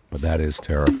 But that is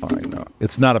terrifying. No,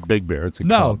 it's not a big bear. It's a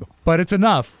cub. But it's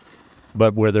enough.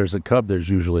 But where there's a cub, there's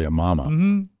usually a mama.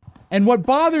 Mm-hmm. And what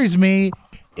bothers me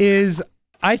is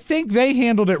I think they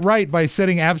handled it right by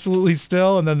sitting absolutely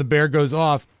still, and then the bear goes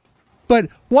off. But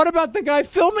what about the guy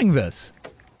filming this?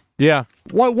 Yeah.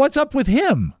 What's up with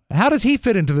him? How does he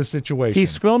fit into the situation?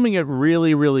 He's filming it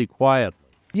really, really quietly.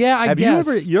 Yeah, I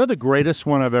guess. You're the greatest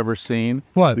one I've ever seen.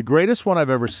 What? The greatest one I've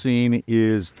ever seen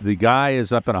is the guy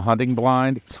is up in a hunting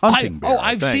blind. It's hunting bear.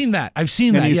 I've seen that. I've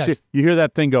seen that, yes. You hear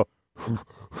that thing go,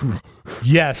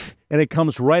 Yes. And it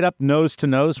comes right up nose to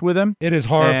nose with him. It is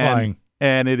horrifying.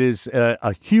 And it is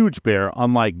a huge bear,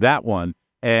 unlike that one.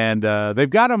 And they've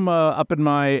got them up in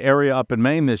my area up in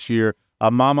Maine this year. A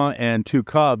mama and 2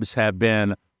 cubs have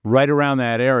been right around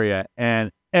that area,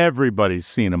 and everybody's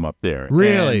seen them up there.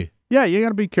 Really? And, yeah, you got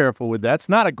to be careful with that. It's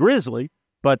not a grizzly,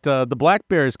 but the black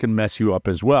bears can mess you up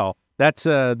as well.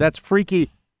 That's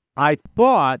freaky. I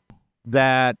thought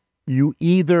that you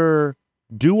either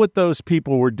do what those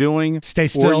people were doing, stay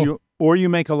still, or you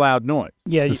make a loud noise.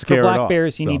 Yeah, to for scare black it off.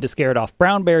 bears, you need to scare it off.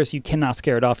 Brown bears, you cannot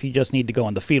scare it off. You just need to go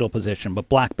in the fetal position. But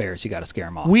black bears, you got to scare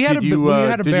them off. We had a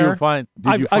bear.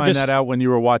 Did you find that out when you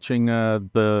were watching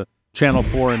the Channel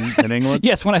 4 in England?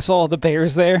 Yes, when I saw the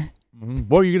bears there. Mm-hmm.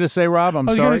 What were you going to say, Rob? I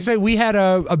was going to say we had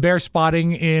a bear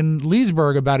spotting in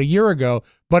Leesburg about a year ago,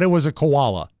 but it was a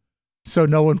koala. So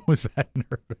no one was that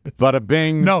nervous. Bada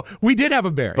bing. No, we did have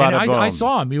a bear. And I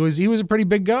saw him. He was a pretty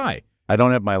big guy. I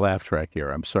don't have my laugh track here.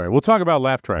 I'm sorry. We'll talk about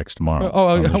laugh tracks tomorrow.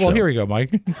 Well, here we go,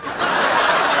 Mike.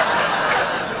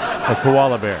 A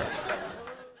koala bear.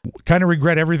 Kind of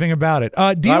regret everything about it.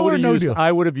 Deal or no deal?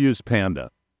 I would have used panda.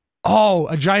 Oh,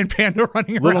 a giant panda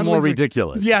running around. A little more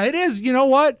ridiculous. Yeah, it is. You know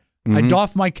what? Mm-hmm. I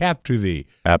doff my cap to thee.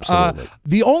 Absolutely.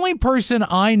 The only person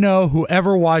I know who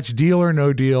ever watched Deal or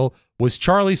No Deal was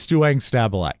Charlie Stuang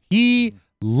Stabalak. He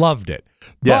loved it.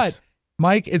 Yes. But,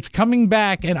 Mike, it's coming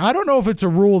back, and I don't know if it's a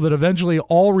rule that eventually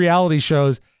all reality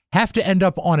shows have to end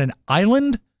up on an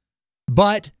island,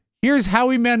 but here's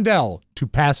Howie Mandel to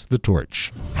pass the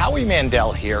torch. Howie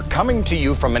Mandel here, coming to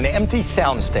you from an empty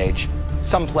soundstage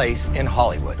someplace in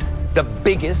Hollywood. The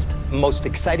biggest, most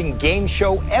exciting game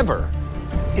show ever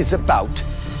is about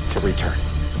to return.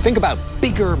 Think about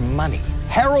bigger money,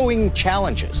 harrowing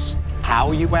challenges.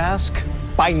 How, you ask?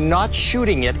 By not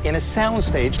shooting it in a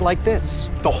soundstage like this.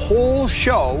 The whole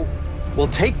show will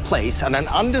take place on an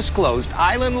undisclosed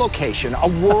island location a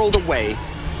world away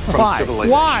from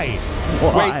civilization. Why?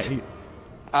 Wait.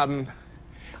 I'm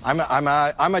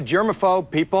a germaphobe,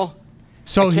 people.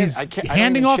 So he's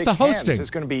handing off the hosting.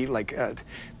 There's going to be like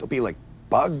there'll be like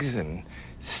bugs and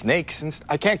snakes and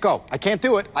I can't go. I can't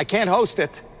do it. I can't host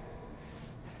it.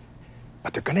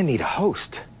 But they're going to need a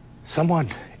host. Someone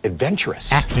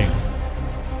adventurous. Acting.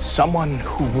 Someone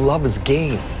who loves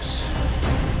games.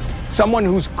 Someone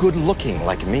who's good looking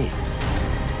like me.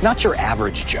 Not your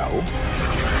average Joe.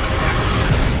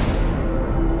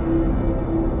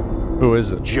 Who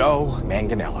is it? Joe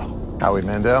Manganiello. Howie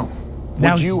Mandel.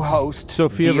 Now, would you host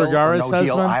Sofia Deal Vergara's or No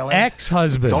Deal husband? Island?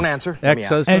 Ex-husband. Don't answer.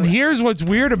 Ex-husband. And here's what's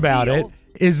weird about it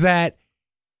is that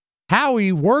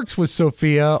Howie works with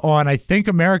Sophia on, I think,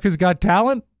 America's Got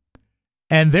Talent,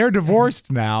 and they're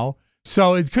divorced now.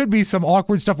 So it could be some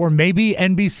awkward stuff, or maybe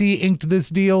NBC inked this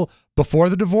deal before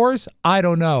the divorce. I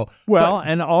don't know. Well,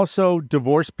 and also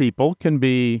divorced people can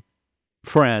be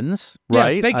friends,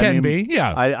 right? Yes, they can be.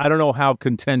 Yeah. I don't know how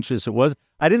contentious it was.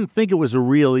 I didn't think it was a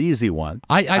real easy one.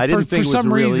 I didn't think for it was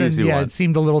some a real reason, easy yeah, one. it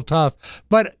seemed a little tough.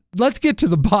 But let's get to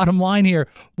the bottom line here.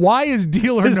 Why is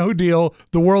Deal or No Deal,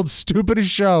 the world's stupidest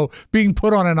show, being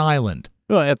put on an island?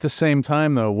 Well, at the same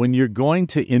time, though, when you're going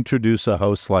to introduce a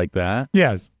host like that,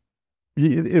 yes,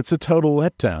 it's a total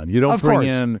letdown. You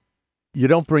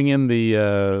don't bring in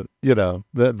the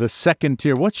the second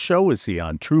tier. What show is he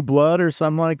on? True Blood or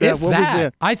something like that? If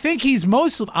that. I think he's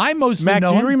mostly. I mostly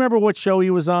know do you him. remember what show he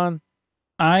was on?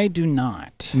 I do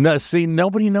not. No, see,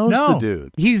 nobody knows the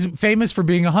dude. He's famous for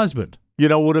being a husband. You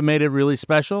know what would have made it really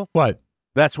special? What?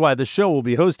 That's why the show will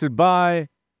be hosted by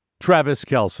Travis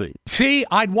Kelce. See,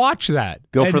 I'd watch that.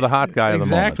 Go for the hot guy exactly. of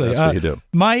the moment. That's what you do.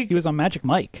 Mike. He was on Magic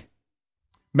Mike.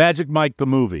 Magic Mike the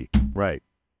movie. Right.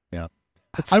 Yeah.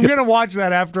 I'm going to watch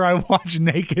that after I watch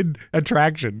Naked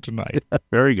Attraction tonight.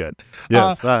 Very good.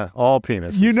 Yes, all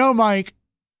penis. You know, Mike,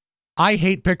 I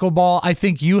hate pickleball. I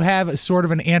think you have a sort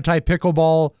of an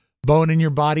anti-pickleball bone in your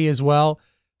body as well.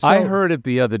 So, I heard it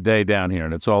the other day down here,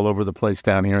 and it's all over the place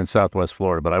down here in Southwest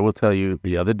Florida. But I will tell you,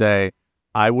 the other day,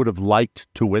 I would have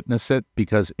liked to witness it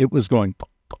because it was going.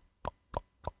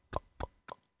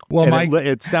 Well, Mike,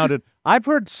 it sounded. I've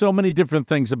heard so many different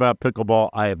things about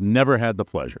pickleball. I have never had the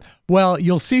pleasure. Well,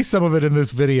 you'll see some of it in this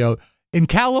video. In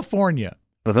California,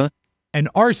 an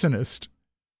arsonist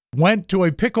went to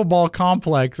a pickleball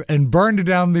complex and burned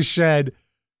down the shed,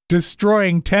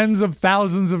 destroying tens of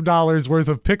thousands of dollars worth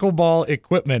of pickleball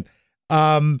equipment.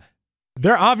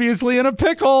 They're obviously in a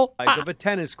pickle. Of a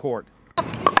tennis court.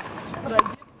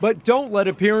 But don't let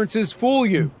appearances fool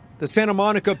you. The Santa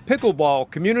Monica pickleball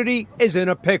community is in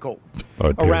a pickle.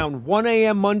 Around 1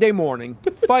 a.m. Monday morning,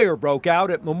 fire broke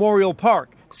out at Memorial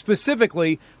Park,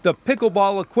 specifically the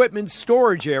pickleball equipment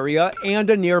storage area and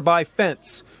a nearby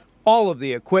fence. All of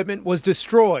the equipment was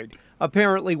destroyed,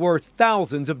 apparently worth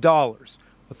thousands of dollars.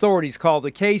 Authorities call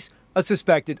the case a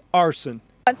suspected arson.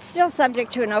 It's still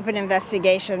subject to an open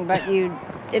investigation, but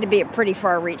it'd be a pretty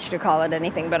far reach to call it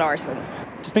anything but arson.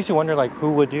 Just makes you wonder, like,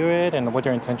 who would do it and what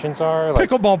their intentions are. Like,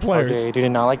 pickleball players. Do they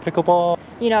not like pickleball?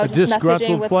 You know, just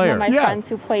messaging with some of my friends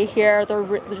who play here.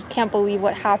 They just can't believe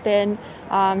what happened.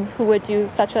 Who would do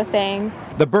such a thing?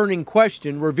 The burning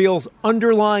question reveals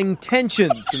underlying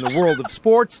tensions in the world of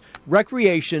sports,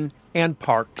 recreation, and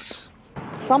parks.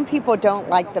 Some people don't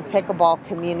like the pickleball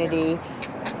community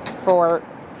for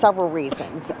several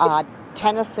reasons.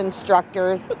 Tennis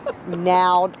instructors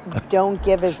now don't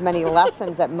give as many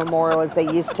lessons at Memorial as they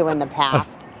used to in the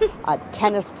past.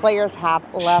 Tennis players have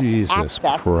less Jesus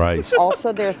access. Christ.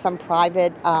 Also, there's some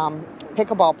private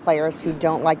pickleball players who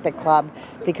don't like the club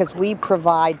because we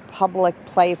provide public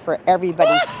play for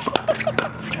everybody.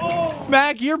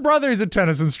 Mac, your brother's a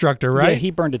tennis instructor, right? Yeah,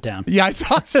 he burned it down. Yeah, I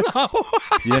thought so.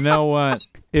 You know what?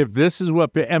 If this is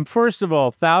what, and first of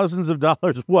all, thousands of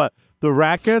dollars, what? The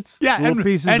rackets? Yeah, little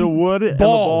pieces of wood, and the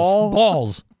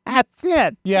balls. That's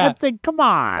it. Yeah. That's it. Come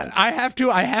on. I have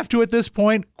to at this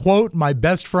point quote my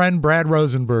best friend Brad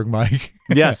Rosenberg, Mike.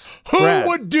 Yes. Who Brad.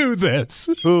 would do this?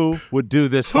 Who would do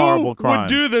this horrible crime? Who would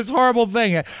do this horrible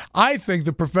thing? I think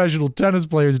the professional tennis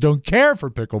players don't care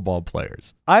for pickleball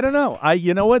players. I don't know.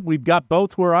 You know what? We've got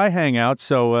both where I hang out,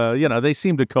 so they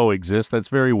seem to coexist. That's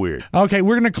very weird. Okay,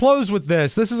 we're going to close with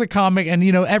this. This is a comic, and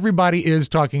everybody is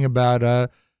talking about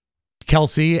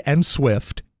Kelsey and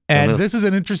Swift. And this is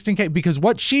an interesting case because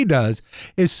what she does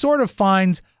is sort of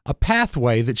finds a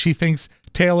pathway that she thinks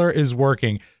Taylor is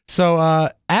working. So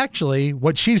actually,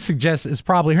 what she suggests is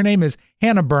probably, her name is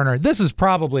Hannah Berner. This is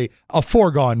probably a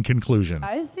foregone conclusion.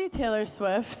 I see Taylor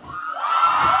Swift. No,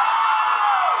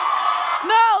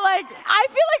 I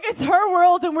feel like it's her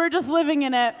world and we're just living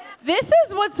in it. This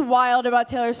is what's wild about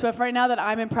Taylor Swift right now that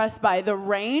I'm impressed by. The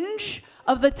range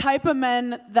of the type of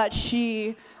men that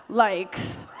she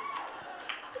likes.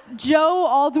 Joe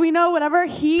Alduino, whatever,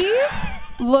 he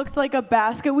looked like a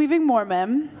basket weaving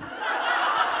Mormon.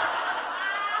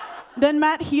 Then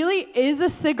Matt Healy is a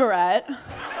cigarette.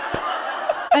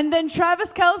 And then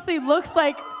Travis Kelce looks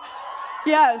like,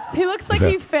 he looks like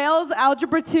he fails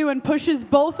Algebra 2 and pushes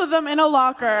both of them in a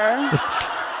locker.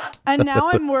 And now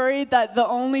I'm worried that the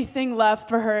only thing left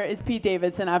for her is Pete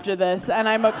Davidson after this. And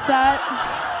I'm upset.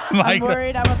 I'm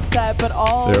worried, I'm upset, but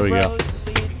all roads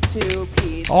lead to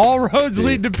Pete. All roads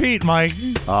lead to Pete, Mike.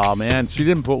 Oh, man, she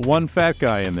didn't put one fat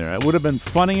guy in there. It would have been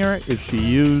funnier if she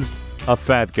used a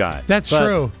fat guy. That's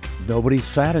true. Nobody's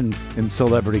fat in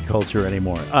celebrity culture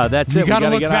anymore. That's it. You got to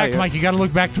look back, Mike. You got to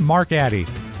look back to Mark Addy.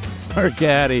 Mark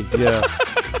Addy, yeah.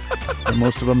 And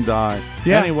most of them die.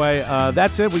 Yeah. Anyway,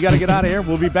 that's it. We got to get out of here.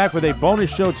 We'll be back with a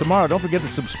bonus show tomorrow. Don't forget to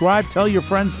subscribe. Tell your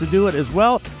friends to do it as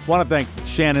well. Want to thank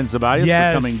Shannon Zabayas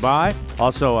for coming by.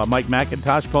 Also, Mike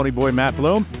McIntosh, Ponyboy Matt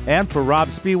Bloom, and for Rob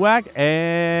Spiewak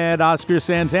and Oscar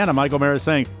Santana. Mike O'Mara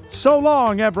saying, so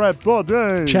long,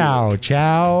 everybody. Ciao,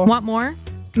 ciao. Want more?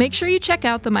 Make sure you check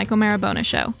out the Mike O'Mara Bonus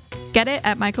Show. Get it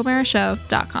at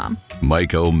MikeO'MaraShow.com.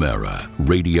 Mike O'Mara,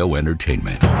 Radio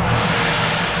Entertainment.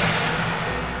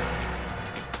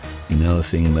 You know the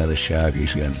thing about a shark,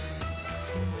 he's got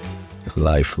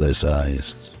lifeless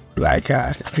eyes. Like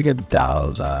a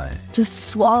doll's eye. Just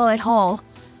swallow it whole.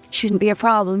 Shouldn't be a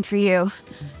problem for you.